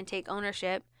me and take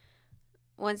ownership.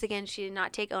 Once again, she did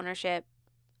not take ownership.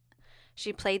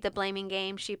 She played the blaming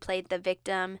game. She played the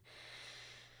victim.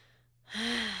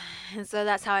 And so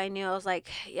that's how I knew. I was like,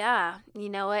 yeah, you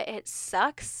know what? It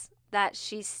sucks that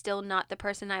she's still not the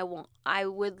person I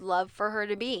would love for her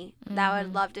to be. That I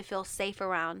would love to feel safe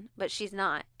around, but she's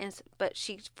not. But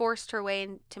she forced her way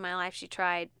into my life. She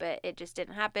tried, but it just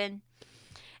didn't happen.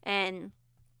 And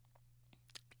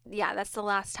yeah, that's the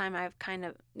last time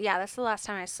that's the last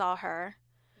time I saw her.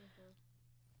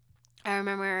 I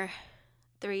remember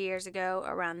 3 years ago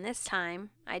around this time,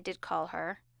 I did call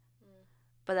her.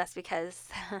 But that's because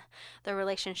the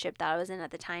relationship that I was in at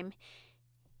the time,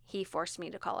 he forced me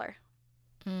to call her.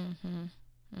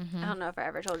 I don't know if I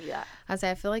ever told you that.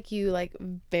 I feel like you like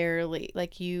barely,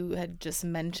 like you had just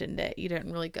mentioned it. You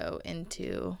didn't really go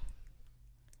into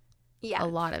a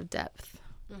lot of depth.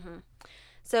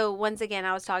 So once again,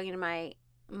 I was talking to my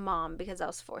mom because I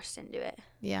was forced into it.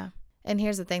 Yeah. And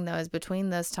here's the thing, though, is between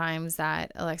those times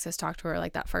that Alexis talked to her,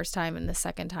 like that first time and the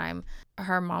second time,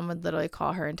 her mom would literally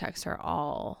call her and text her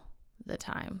all the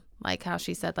time. Like how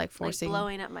she said, like forcing, like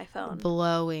blowing up my phone,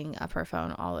 blowing up her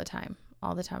phone all the time.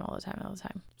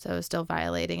 So it was still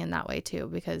violating in that way too,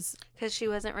 because she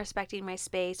wasn't respecting my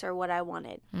space or what I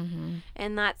wanted. Mm-hmm.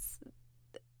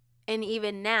 And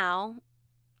even now,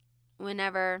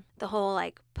 whenever the whole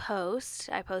like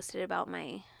I posted about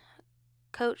my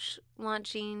coach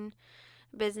launching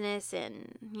business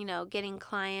and, you know, getting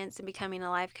clients and becoming a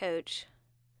life coach,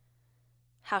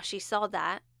 how she saw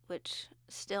that, which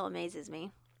still amazes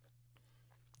me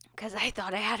because I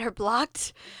thought I had her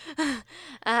blocked. But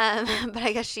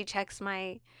I guess she checks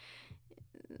my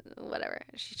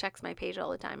page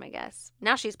all the time, I guess.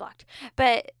 Now she's blocked.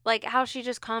 But like how she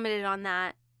just commented on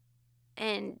that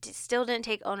and still didn't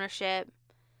take ownership.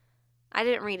 I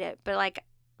didn't read it, but like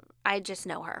I just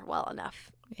know her well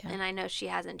enough. Yeah. And I know she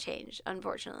hasn't changed,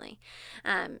 unfortunately.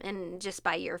 And just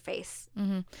by your face.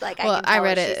 Mm-hmm. Like I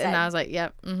read it and I was like,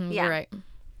 yep, yeah. You're right.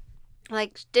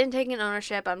 Like, didn't take an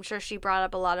ownership. I'm sure she brought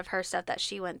up a lot of her stuff that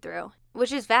she went through,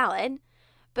 which is valid,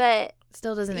 but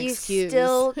still doesn't excuse. You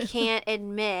still can't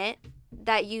admit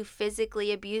that you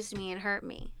physically abused me and hurt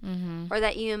me, or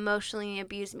that you emotionally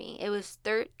abused me. It was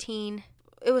 13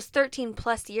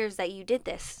 plus years that you did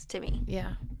this to me.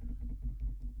 Yeah.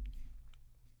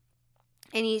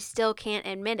 And you still can't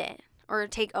admit it or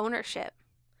take ownership.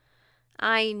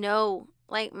 I know,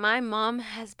 like, my mom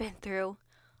has been through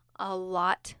a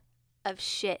lot of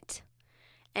shit.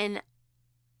 And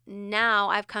now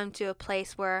I've come to a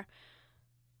place where,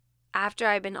 after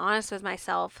I've been honest with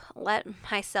myself, let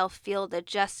myself feel the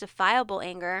justifiable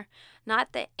anger,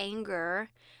 not the anger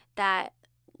that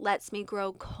lets me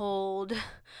grow cold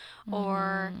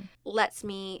or lets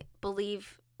me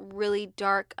believe really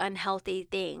dark, unhealthy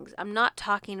things. I'm not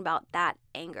talking about that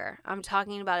anger. I'm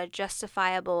talking about a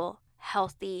justifiable,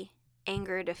 healthy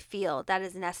anger to feel that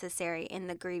is necessary in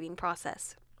the grieving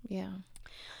process. Yeah.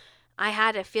 I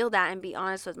had to feel that and be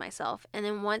honest with myself. And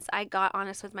then once I got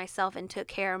honest with myself and took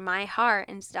care of my heart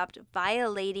and stopped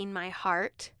violating my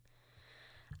heart,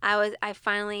 I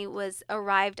finally was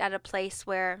arrived at a place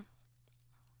where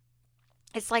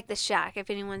it's like The Shack, if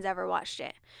anyone's ever watched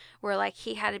it, where like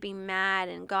he had to be mad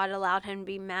and God allowed him to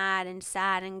be mad and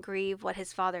sad and grieve what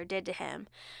his father did to him.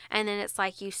 And then it's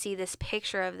like you see this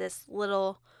picture of this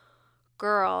little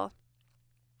girl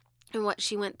and what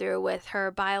she went through with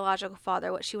her biological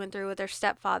father, what she went through with her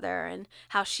stepfather, and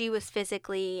how she was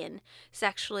physically and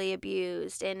sexually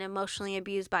abused and emotionally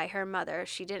abused by her mother.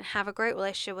 She didn't have a great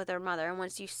relationship with her mother. And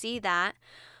once you see that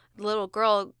little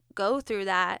girl go through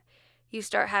that, you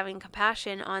start having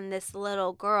compassion on this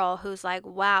little girl who's like,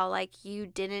 wow, like you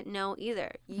didn't know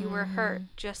either. You were hurt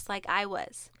just like I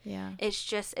was. Yeah. It's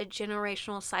just a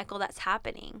generational cycle that's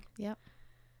happening. Yep.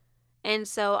 And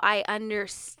so I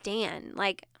understand,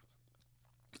 like,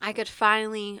 I could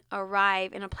finally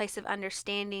arrive in a place of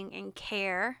understanding and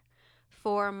care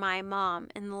for my mom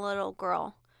and the little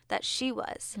girl that she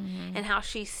was, and how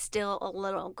she's still a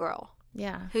little girl.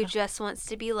 Yeah. Who just wants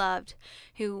to be loved,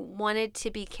 who wanted to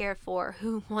be cared for,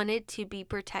 who wanted to be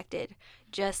protected,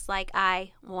 just like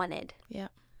I wanted. Yeah.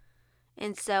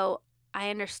 And so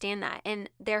I understand that, and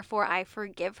therefore I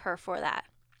forgive her for that.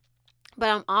 But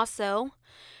I'm also,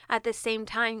 at the same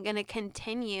time, going to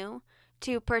continue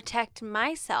to protect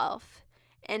myself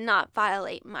and not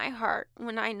violate my heart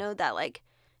when I know that, like,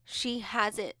 she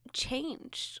hasn't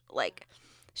changed. Like,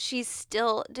 she's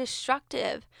still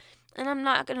destructive. And I'm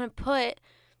not going to put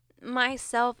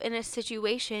myself in a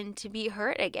situation to be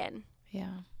hurt again.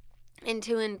 Yeah. And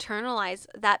to internalize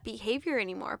that behavior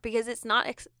anymore, because it's not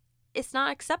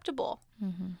acceptable.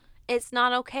 It's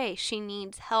not okay. She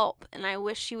needs help, and I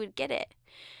wish she would get it.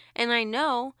 And I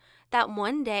know that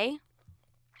one day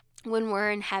when we're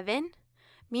in heaven,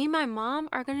 me and my mom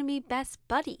are going to be best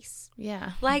buddies.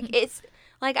 Yeah. Like, it's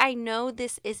like, I know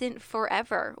this isn't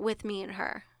forever with me and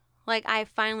her. Like, I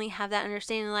finally have that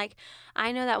understanding. Like,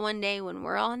 I know that one day when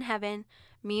we're all in heaven,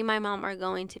 me and my mom are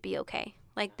going to be okay.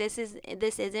 Like, this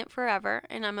isn't forever,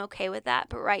 and I'm okay with that.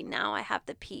 But right now, I have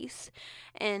the peace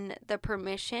and the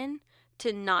permission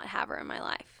to not have her in my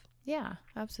life. Yeah,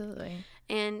 absolutely.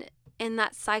 And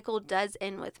that cycle does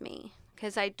end with me.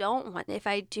 Because I don't want, if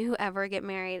I do ever get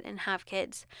married and have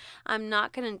kids, I'm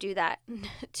not going to do that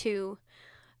to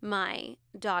my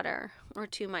daughter or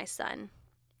to my son.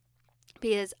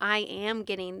 Because I am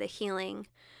getting the healing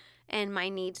and my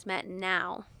needs met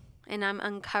now. And I'm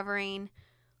uncovering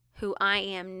who I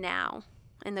am now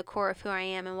and the core of who I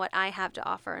am and what I have to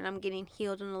offer. And I'm getting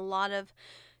healed in a lot of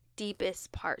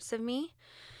deepest parts of me.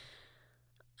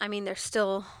 I mean, there's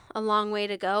still a long way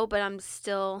to go, but I'm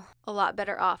still a lot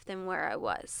better off than where I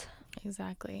was.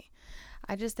 Exactly.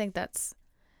 I just think that's,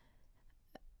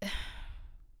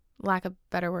 lack of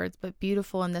better words, but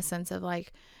beautiful in the sense of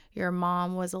like your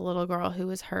mom was a little girl who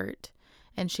was hurt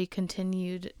and she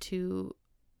continued to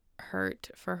hurt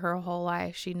for her whole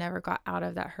life. She never got out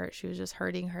of that hurt. She was just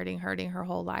hurting her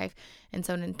whole life. And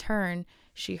so in turn,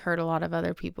 she hurt a lot of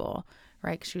other people,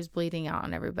 right? 'Cause she was bleeding out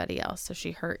on everybody else. So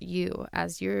she hurt you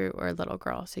as you were a little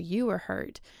girl. So you were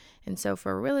hurt. And so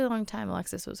for a really long time,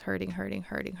 Alexis was hurting.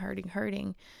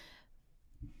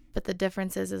 But the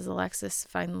difference is Alexis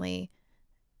finally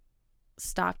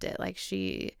stopped it. Like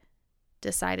she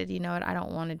decided, you know what, I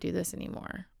don't want to do this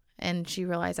anymore. And she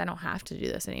realized I don't have to do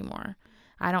this anymore.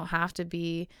 I don't have to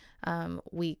be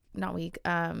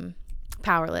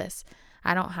powerless.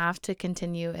 I don't have to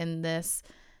continue in this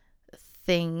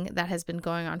thing that has been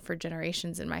going on for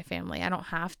generations in my family. I don't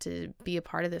have to be a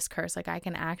part of this curse. Like I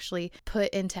can actually put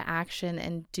into action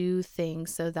and do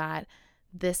things so that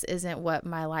this isn't what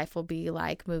my life will be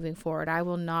like moving forward. I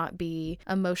will not be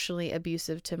emotionally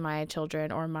abusive to my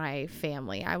children or my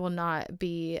family. I will not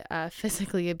be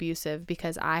physically abusive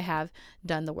because I have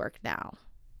done the work now.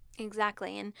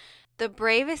 Exactly. And the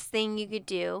bravest thing you could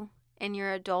do in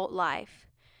your adult life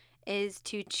is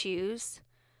to choose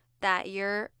that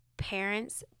your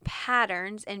parents'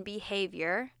 patterns and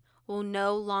behavior will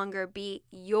no longer be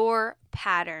your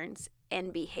patterns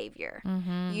and behavior.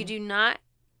 Mm-hmm. You do not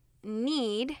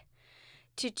need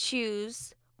to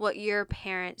choose what your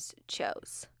parents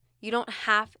chose. You don't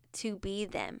have to be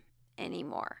them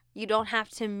anymore. You don't have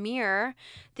to mirror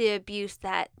the abuse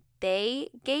that they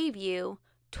gave you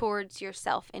towards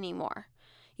yourself anymore.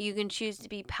 You can choose to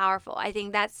be powerful. I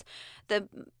think that's the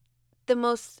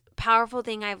most powerful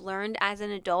thing I've learned as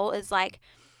an adult is like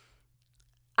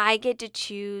I get to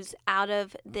choose out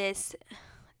of this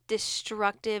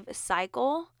destructive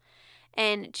cycle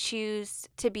and choose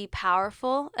to be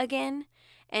powerful again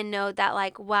and know that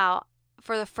like, wow,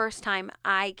 for the first time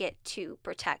I get to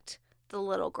protect the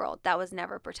little girl that was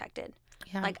never protected.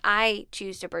 Yeah. Like I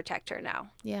choose to protect her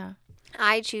now. Yeah.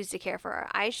 I choose to care for her.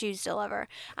 I choose to love her.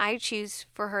 I choose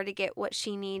for her to get what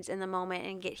she needs in the moment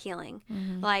and get healing.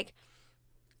 Mm-hmm. Like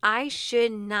I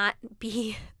should not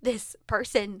be this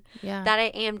person that I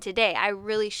am today. I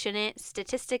really shouldn't.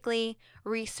 Statistically,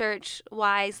 research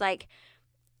wise, like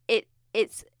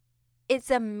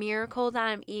it's a miracle that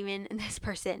I'm even this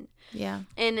person. Yeah.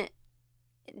 And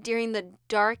during the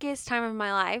darkest time of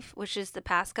my life, which is the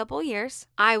past couple of years,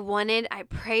 I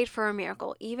prayed for a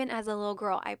miracle. Even as a little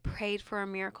girl, I prayed for a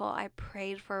miracle. I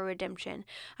prayed for a redemption.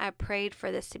 I prayed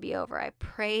for this to be over. I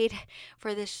prayed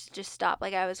for this to just stop.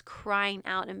 Like I was crying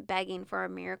out and begging for a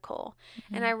miracle.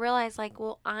 Mm-hmm. And I realized like,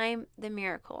 well, I'm the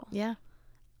miracle. Yeah.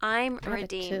 I'm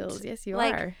redeemed. Chills. Yes, you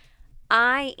like, are.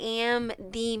 I am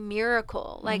the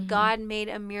miracle. Like God made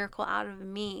a miracle out of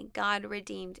me. God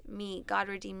redeemed me. God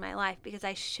redeemed my life because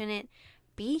I shouldn't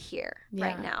be here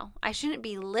right now. I shouldn't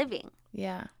be living.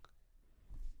 Yeah.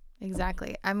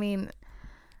 Exactly. I mean,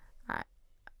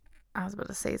 I was about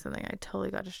to say something. I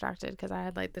totally got distracted because I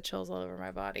had like the chills all over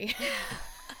my body.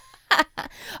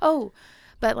 Oh,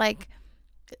 but like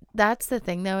that's the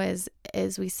thing though is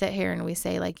we sit here and we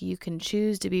say like you can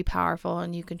choose to be powerful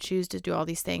and you can choose to do all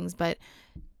these things, but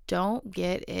don't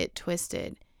get it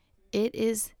twisted. It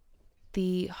is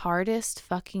the hardest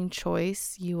fucking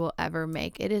choice you will ever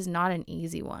make. It is not an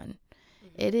easy one.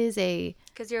 Mm-hmm. It is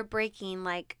because you're breaking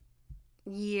like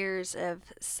years of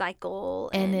cycle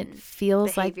and it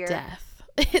feels behavior. Like death.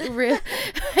 It really,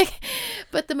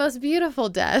 but the most beautiful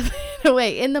death in a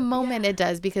way. In the moment it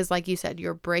does, because like you said,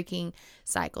 you're breaking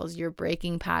cycles, you're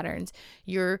breaking patterns,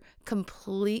 you're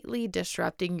completely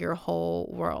disrupting your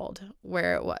whole world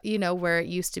where it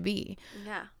used to be.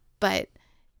 Yeah. But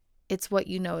it's what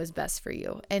you know is best for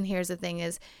you. And here's the thing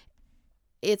is,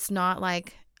 it's not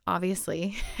like,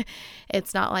 obviously,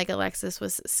 it's not like Alexis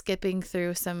was skipping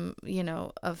through some,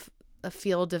 of a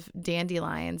field of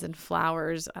dandelions and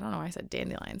flowers. I don't know why I said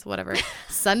dandelions, whatever.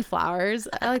 Sunflowers.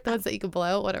 I like the ones that you can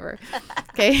blow, whatever.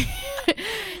 Okay.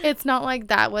 It's not like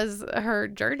that was her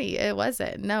journey. It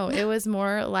wasn't. No, it was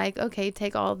more like, okay,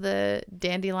 take all the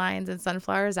dandelions and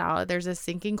sunflowers out. There's a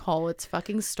sinking hole. It's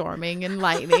fucking storming and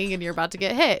lightning and you're about to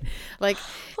get hit. Like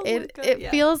it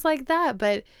feels like that,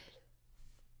 but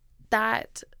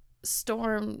that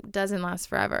storm doesn't last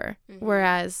forever. Mm-hmm.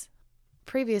 Whereas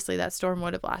previously that storm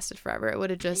would have lasted forever. It would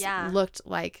have just looked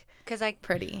like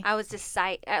pretty. I was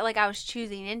I was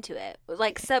choosing into it.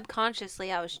 Like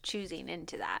subconsciously I was choosing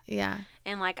into that. Yeah.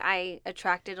 And like I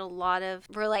attracted a lot of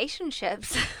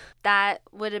relationships that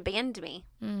would abandon me.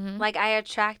 Mm-hmm. Like I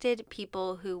attracted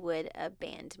people who would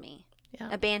abandon me. Yeah.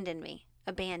 Abandon me.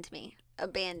 Abandon me.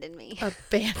 Abandon me.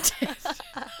 Abandon.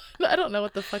 I don't know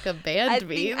what the fuck abandon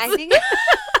means. I think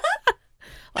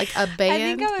Like a band. I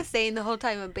think I was saying the whole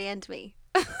time abandoned me.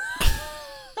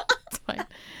 That's fine.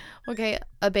 Okay,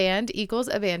 a band equals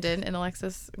abandoned in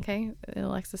Alexis. Okay, in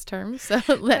Alexis terms. So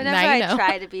Whenever now you know. I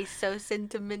try to be so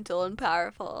sentimental and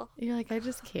powerful, You're like, I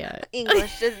just can't.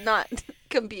 English does not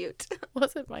compute.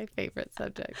 Wasn't my favorite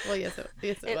subject. Well, yes, it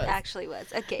It was. actually was.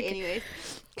 Okay. Anyways.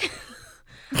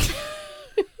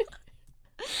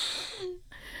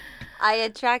 I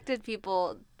attracted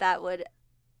people that would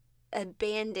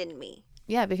abandon me.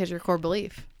 Yeah, because your core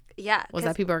belief Yeah. was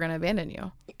that people are going to abandon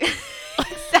you.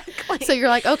 Exactly. So you're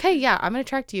like, okay, yeah, I'm going to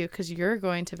attract you because you're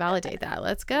going to validate that.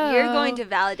 Let's go. You're going to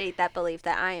validate that belief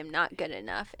that I am not good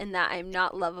enough and that I'm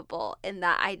not lovable and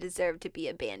that I deserve to be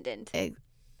abandoned.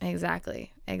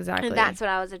 Exactly. And that's what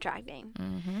I was attracting.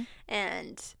 Mm-hmm.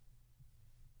 And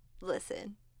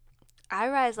listen, I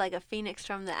rise like a phoenix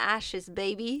from the ashes,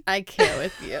 baby. I can't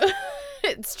with you.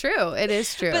 It's true. It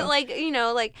is true. But like, you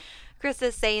know, like Chris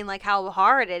is saying like how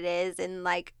hard it is and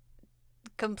like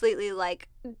completely like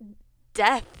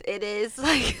death it is.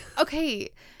 Like, okay,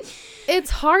 it's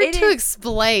hard to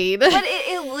explain. But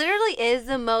it literally is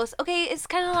the most, okay, it's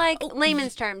kind of like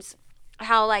layman's terms.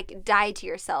 How like die to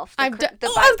yourself. I was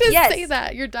gonna say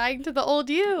that. You're dying to the old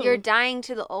you. You're dying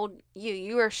to the old you.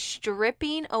 You are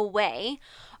stripping away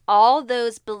all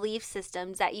those belief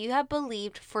systems that you have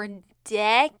believed for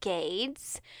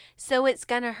decades. So it's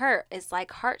gonna hurt. It's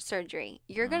like heart surgery.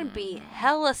 You're gonna be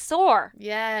hella sore.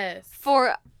 Yes.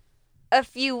 For a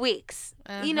few weeks.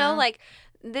 You know, like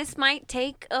this might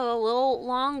take a little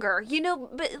longer. You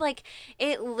know, but like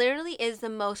it literally is the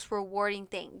most rewarding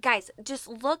thing. Guys, just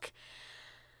look.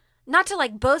 Not to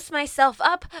like boast myself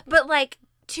up, but like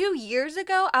 2 years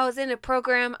ago, I was in a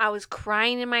program. I was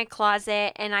crying in my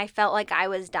closet and I felt like I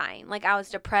was dying. Like I was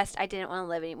depressed. I didn't want to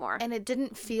live anymore. And it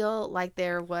didn't feel like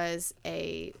there was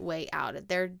a way out.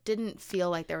 There didn't feel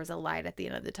like there was a light at the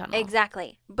end of the tunnel.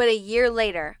 Exactly. But a year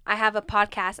later, I have a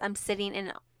podcast. I'm sitting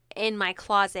in my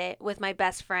closet with my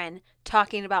best friend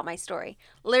talking about my story.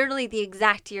 Literally the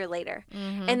exact year later.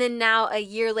 Mm-hmm. And then now a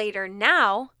year later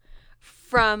now,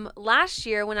 from last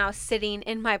year when I was sitting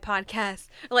in my podcast,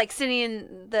 like sitting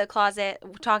in the closet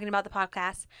talking about the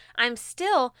podcast, I'm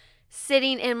still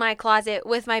sitting in my closet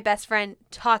with my best friend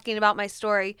talking about my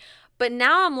story. But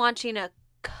now I'm launching a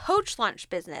coach launch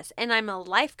business and I'm a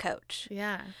life coach.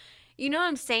 Yeah. You know what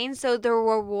I'm saying? So the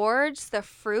rewards, the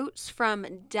fruits from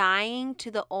dying to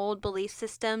the old belief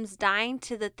systems, dying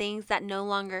to the things that no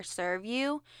longer serve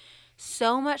you,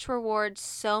 so much rewards,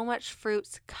 so much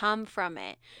fruits come from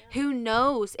it. Yeah. Who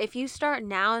knows? If you start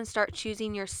now and start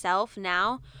choosing yourself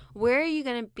now, where are you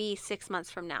going to be 6 months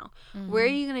from now? Mm-hmm. Where are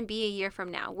you going to be a year from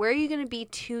now? Where are you going to be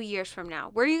 2 years from now?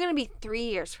 Where are you going to be 3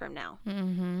 years from now?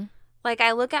 Mm-hmm. Like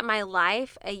I look at my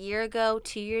life a year ago,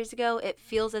 2 years ago, it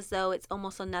feels as though it's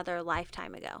almost another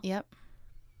lifetime ago. Yep.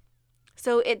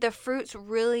 So the fruits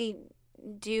really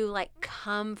do like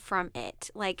come from it.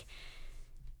 Like,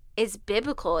 it's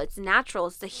biblical, it's natural,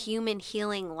 it's the human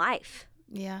healing life.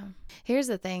 Yeah. Here's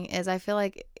the thing is I feel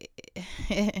like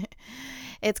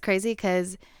it's crazy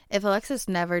because if Alexis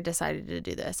never decided to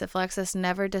do this, if Alexis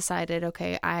never decided,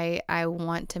 okay, I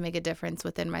want to make a difference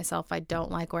within myself, I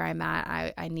don't like where I'm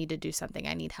at, I need to do something,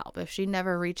 I need help. If she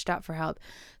never reached out for help,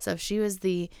 so if she was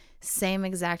the same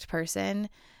exact person,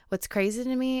 what's crazy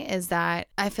to me is that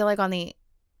I feel like on the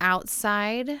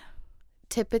outside,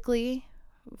 typically,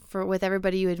 with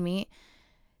everybody you would meet,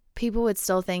 people would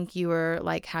still think you were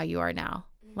like how you are now,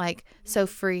 like so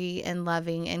free and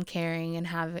loving and caring and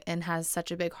has such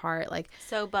a big heart, like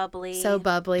so bubbly,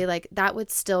 like that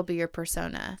would still be your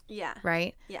persona. Yeah.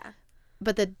 Right? Yeah.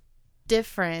 But the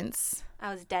difference,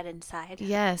 I was dead inside.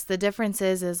 Yes, the difference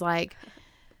is like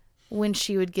when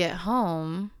she would get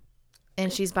home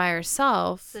and she's by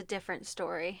herself, it's a different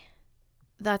story.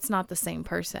 That's not the same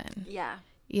person. Yeah.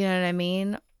 You know what I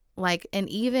mean? Like, and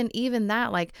even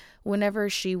that, like, whenever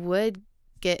she would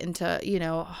get into, you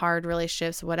know, hard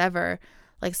relationships, whatever,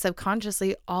 like,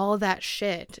 subconsciously, all that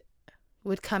shit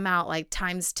would come out, like,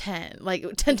 times 10, like,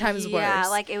 10 times worse. Yeah,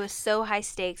 like, it was so high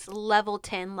stakes, level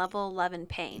 10, level 11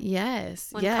 pain. Yes,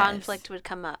 when conflict would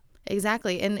come up.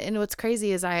 Exactly. And what's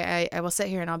crazy is I will sit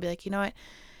here and I'll be like, you know what?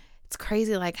 It's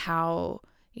crazy, like, how,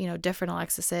 you know, different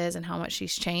Alexis is and how much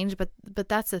she's changed. But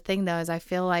that's the thing, though, is I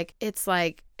feel like it's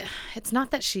like it's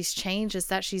not that she's changed, it's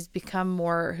that she's become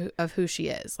more of who she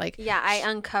is. Like, yeah, I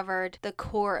uncovered the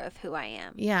core of who I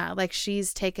am. Yeah, like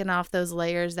she's taken off those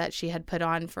layers that she had put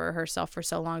on for herself for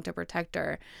so long to protect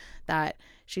her, that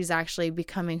she's actually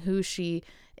becoming who she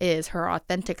is, her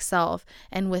authentic self.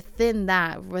 And within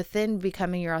that, within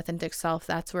becoming your authentic self,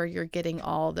 that's where you're getting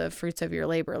all the fruits of your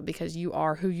labor, because you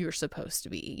are who you're supposed to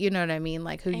be. You know what I mean?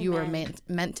 Like who you were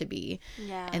meant to be.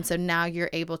 Yeah. And so now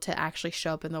you're able to actually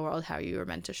show up in the world how you were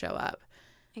meant to show up.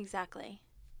 Exactly.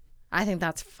 I think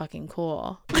that's fucking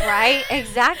cool. Right?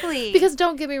 Exactly. Because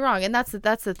don't get me wrong. And that's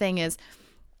the thing is,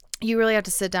 you really have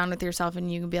to sit down with yourself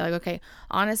and you can be like, okay,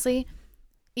 honestly,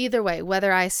 either way,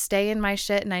 whether I stay in my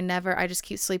shit and I just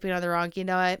keep sleeping on the wrong, you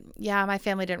know what? Yeah, my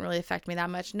family didn't really affect me that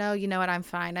much. No, you know what? I'm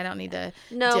fine. I don't need to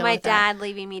No, deal my with that. dad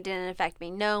leaving me didn't affect me.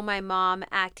 No, my mom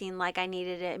acting like I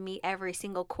needed to meet every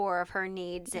single core of her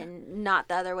needs and not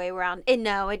the other way around. And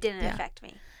no, it didn't affect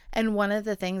me. And one of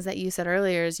the things that you said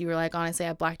earlier is you were like, honestly,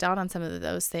 I blacked out on some of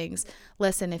those things.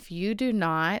 Listen, if you do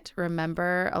not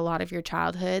remember a lot of your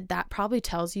childhood, that probably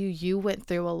tells you went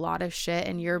through a lot of shit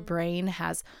and your brain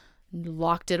has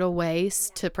locked it away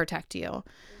to protect you.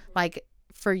 Like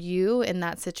for you in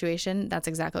that situation, that's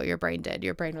exactly what your brain did.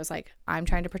 Your brain was like, I'm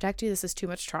trying to protect you. This is too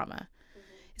much trauma.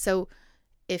 So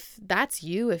if that's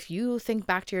you, if you think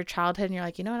back to your childhood and you're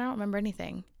like, you know what, I don't remember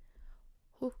anything.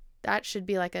 That should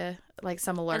be like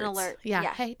some alerts. An alert.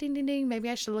 Yeah. Hey, ding, ding, ding.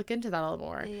 Maybe I should look into that a little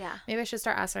more. Yeah. Maybe I should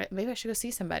start asking. Maybe I should go see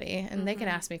somebody and they can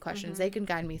ask me questions. They can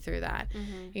guide me through that,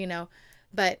 you know.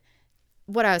 But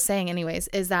what I was saying anyways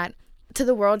is that to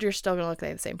the world, you're still going to look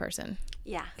like the same person.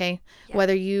 Yeah. Okay. Yeah.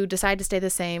 Whether you decide to stay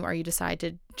the same or you decide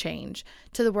to change,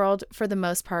 to the world, for the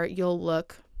most part, you'll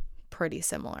look pretty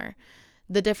similar.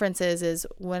 The difference is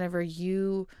whenever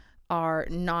you are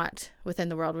not within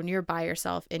the world, when you're by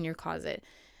yourself in your closet,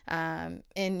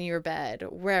 in your bed,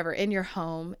 wherever, in your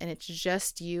home, and it's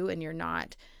just you and you're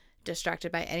not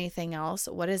distracted by anything else,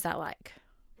 what is that like?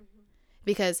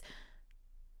 Because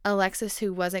Alexis,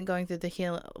 who wasn't going through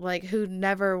the who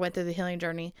never went through the healing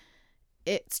journey,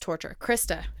 it's torture.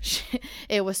 Krista,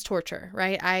 it was torture,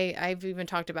 right? I've even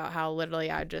talked about how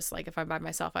literally I just if I'm by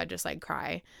myself, I just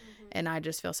cry and I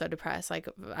just feel so depressed. Like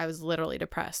I was literally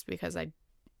depressed because I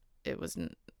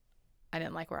didn't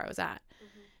like where I was at.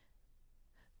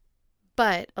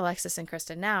 But Alexis and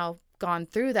Krista now gone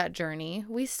through that journey.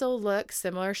 We still look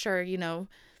similar. Sure, you know,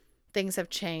 things have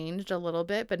changed a little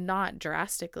bit, but not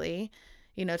drastically,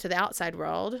 you know, to the outside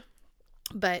world.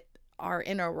 But our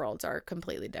inner worlds are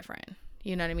completely different.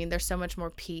 You know what I mean? There's so much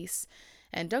more peace.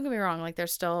 And don't get me wrong,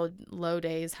 there's still low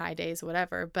days, high days,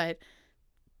 whatever, but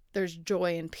there's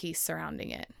joy and peace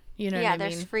surrounding it. You know what I mean? Yeah,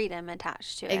 there's freedom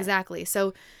attached to it. Exactly.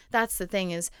 So that's the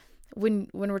thing is when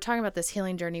we're talking about this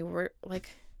healing journey, we're like,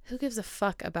 who gives a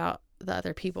fuck about the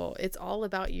other people? It's all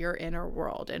about your inner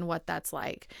world and what that's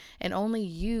like. And only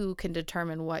you can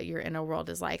determine what your inner world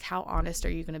is like. How honest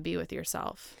are you going to be with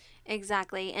yourself?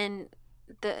 Exactly. And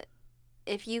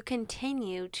if you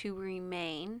continue to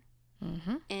remain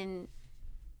in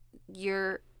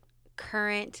your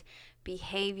current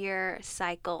behavior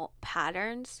cycle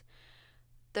patterns,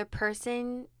 the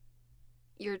person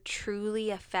you're truly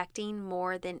affecting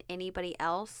more than anybody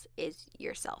else is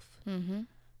yourself.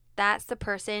 That's the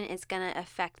person it's going to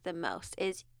affect the most,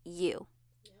 is you.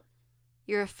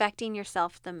 You're affecting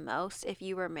yourself the most if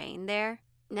you remain there.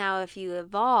 Now, if you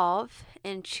evolve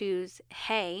and choose,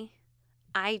 hey,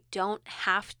 I don't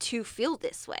have to feel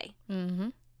this way.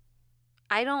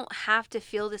 I don't have to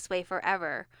feel this way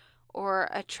forever or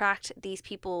attract these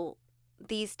people,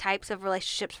 these types of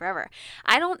relationships forever.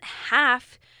 I don't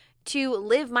have to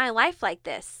live my life like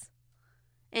this.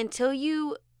 Until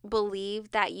you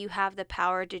believe that you have the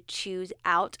power to choose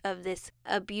out of this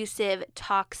abusive,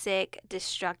 toxic,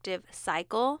 destructive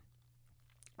cycle,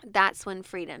 that's when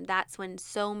that's when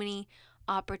so many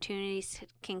opportunities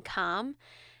can come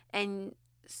and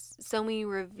so many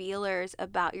revealers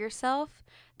about yourself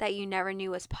that you never knew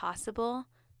was possible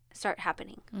start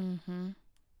happening.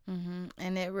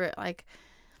 And it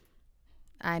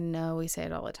I know we say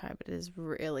it all the time, but it is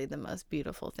really the most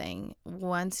beautiful thing.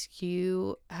 Once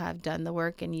you have done the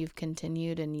work and you've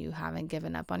continued and you haven't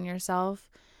given up on yourself,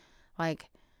 I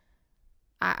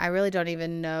really don't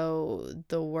even know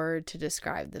the word to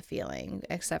describe the feeling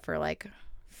except for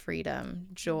freedom,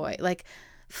 joy,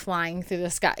 flying through the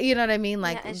sky. You know what I mean?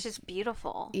 Yeah, it's just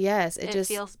beautiful. Yes, it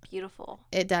feels beautiful.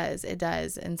 It does.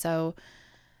 And so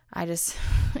I just,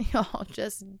 y'all,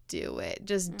 just do it.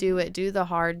 Just do it. Do the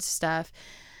hard stuff.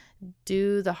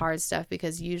 Do the hard stuff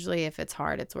because usually if it's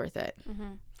hard, it's worth it.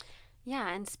 Yeah,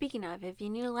 and speaking of, if you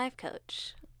need a life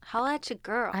coach, Holla at your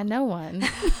girl. I know one.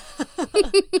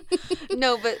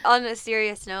 No, but on a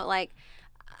serious note, like,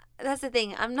 that's the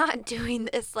thing. I'm not doing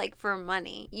this, like, for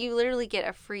money. You literally get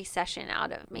a free session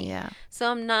out of me. Yeah.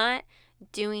 So I'm not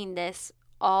doing this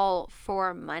all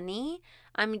for money.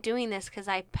 I'm doing this because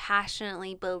I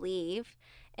passionately believe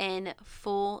in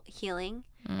full healing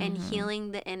and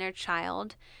healing the inner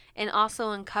child, and also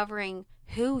uncovering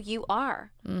who you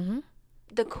are,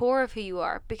 the core of who you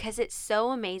are, because it's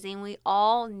so amazing. We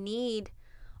all need,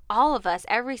 all of us,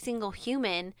 every single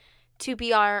human, to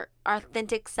be our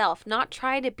authentic self, not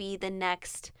try to be the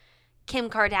next Kim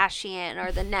Kardashian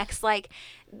or the next, like,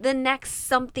 the next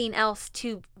something else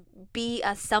to be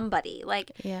a somebody.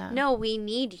 Like, no, we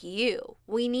need you.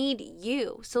 We need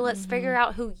you. So let's figure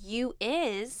out who you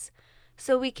is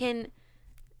so we can,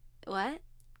 what?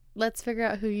 Let's figure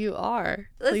out who you are.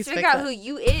 Let's figure out who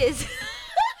you is.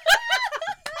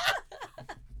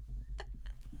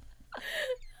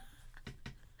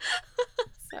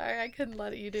 Sorry, I couldn't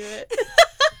let you do it.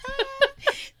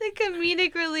 The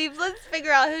comedic relief. Let's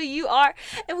figure out who you are.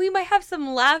 And we might have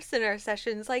some laughs in our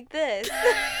sessions like this.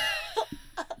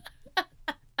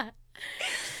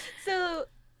 So,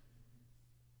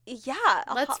 yeah.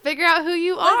 Let's figure out who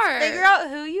you are. Let's figure out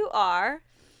who you are.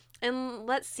 And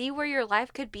let's see where your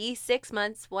life could be 6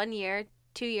 months, 1 year,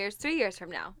 2 years, 3 years from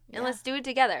now. And let's do it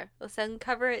together. Let's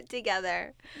uncover it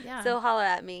together. Yeah. So holler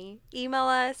at me. Email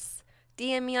us.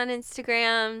 DM me on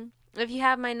Instagram. If you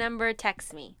have my number,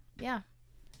 text me. Yeah.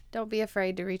 Don't be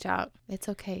afraid to reach out. It's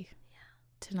okay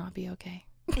to not be okay.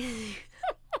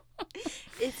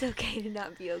 It's okay to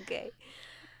not be okay.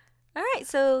 All right.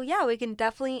 So, yeah, we can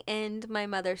definitely end my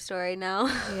mother story now.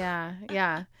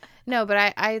 Yeah. No,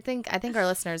 but I think our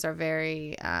listeners are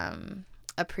very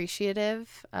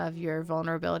appreciative of your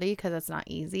vulnerability, because it's not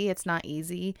easy. It's not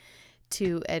easy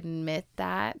to admit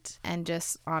that and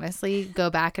just honestly go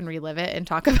back and relive it and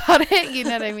talk about it. You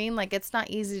know what I mean? Like, it's not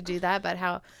easy to do that,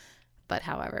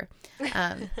 however,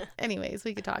 anyways,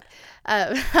 we could talk.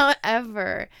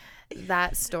 However,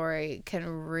 that story can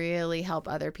really help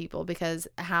other people, because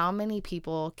how many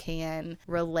people can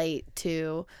relate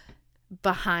to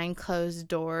behind closed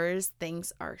doors,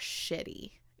 things are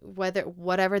shitty.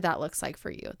 Whatever that looks like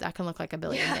for you, that can look like a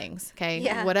billion things. Okay.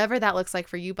 Yeah. Whatever that looks like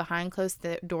for you, behind closed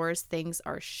doors, things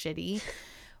are shitty.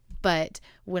 But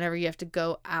whenever you would have to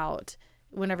go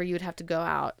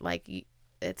out, like,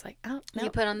 it's like, oh, no. You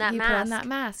put on that mask. You put on that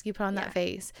mask. You put on that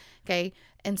face. Okay.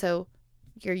 And so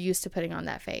you're used to putting on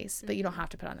that face, but you don't have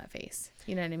to put on that face.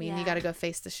 You know what I mean? Yeah. You got to go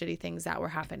face the shitty things that were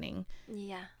happening.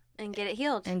 Yeah. And get it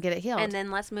healed. And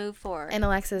then let's move forward. And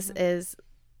Alexis is,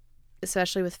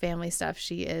 especially with family stuff,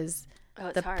 she is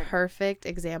the perfect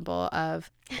example of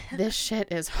this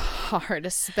shit is hard,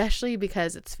 especially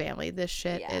because it's family. This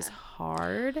shit is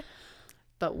hard,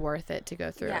 but worth it to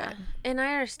go through it. And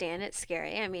I understand it's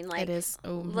scary. I mean, like, it is.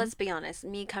 Let's be honest.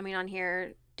 Me coming on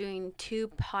here doing 2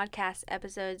 podcast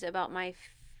episodes about my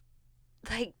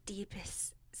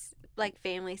deepest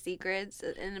family secrets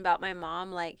and about my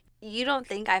mom, like, you don't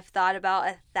think I've thought about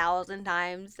 1,000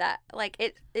 times that, like,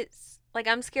 it's like,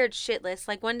 I'm scared shitless.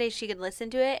 Like, one day she could listen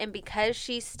to it, and because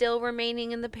she's still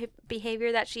remaining in the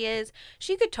behavior that she is,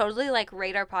 she could totally, like,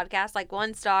 rate our podcast, like,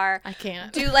 1 star. I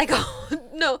can't. Do, like,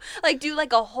 do,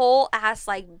 like, a whole ass,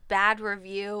 like, bad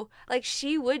review. Like,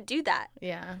 she would do that.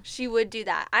 Yeah. She would do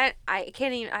that. I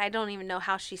can't even, I don't even know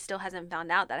how she still hasn't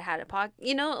found out that I had that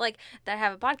I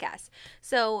have a podcast.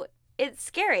 So, it's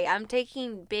scary. I'm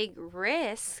taking big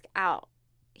risk out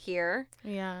here.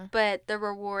 Yeah. But the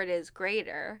reward is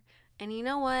greater. And you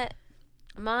know what,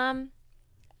 Mom,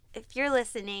 if you're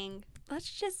listening,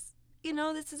 let's just,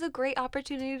 this is a great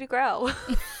opportunity to grow.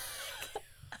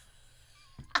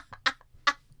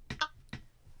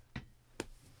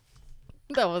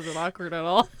 That wasn't awkward at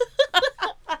all.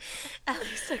 At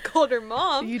least I called her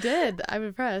Mom. You did. I'm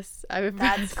impressed.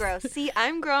 That's gross. See,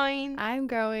 I'm growing. I'm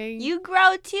growing. You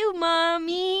grow too,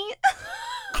 Mommy.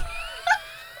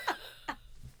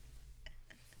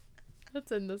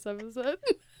 Let's end this episode.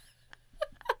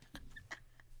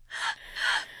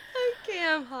 Okay,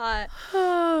 I'm hot.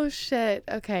 Oh, shit.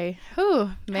 Okay.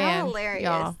 Whew, man. How hilarious.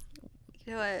 Y'all.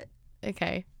 You know what?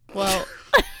 Okay. Well,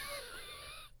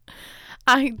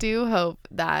 I do hope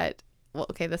that,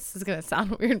 okay, this is going to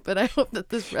sound weird, but I hope that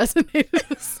this resonated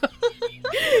with somebody.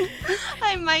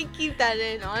 I might keep that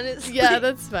in, honestly. Yeah,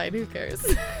 that's fine. Who cares?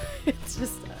 It's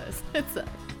just us. It's us.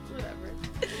 Whatever.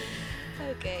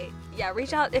 Okay. Yeah,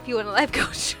 reach out if you want a life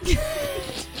coach.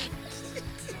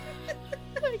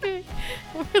 Okay.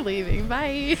 We're leaving.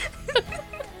 Bye.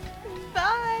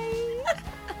 Bye.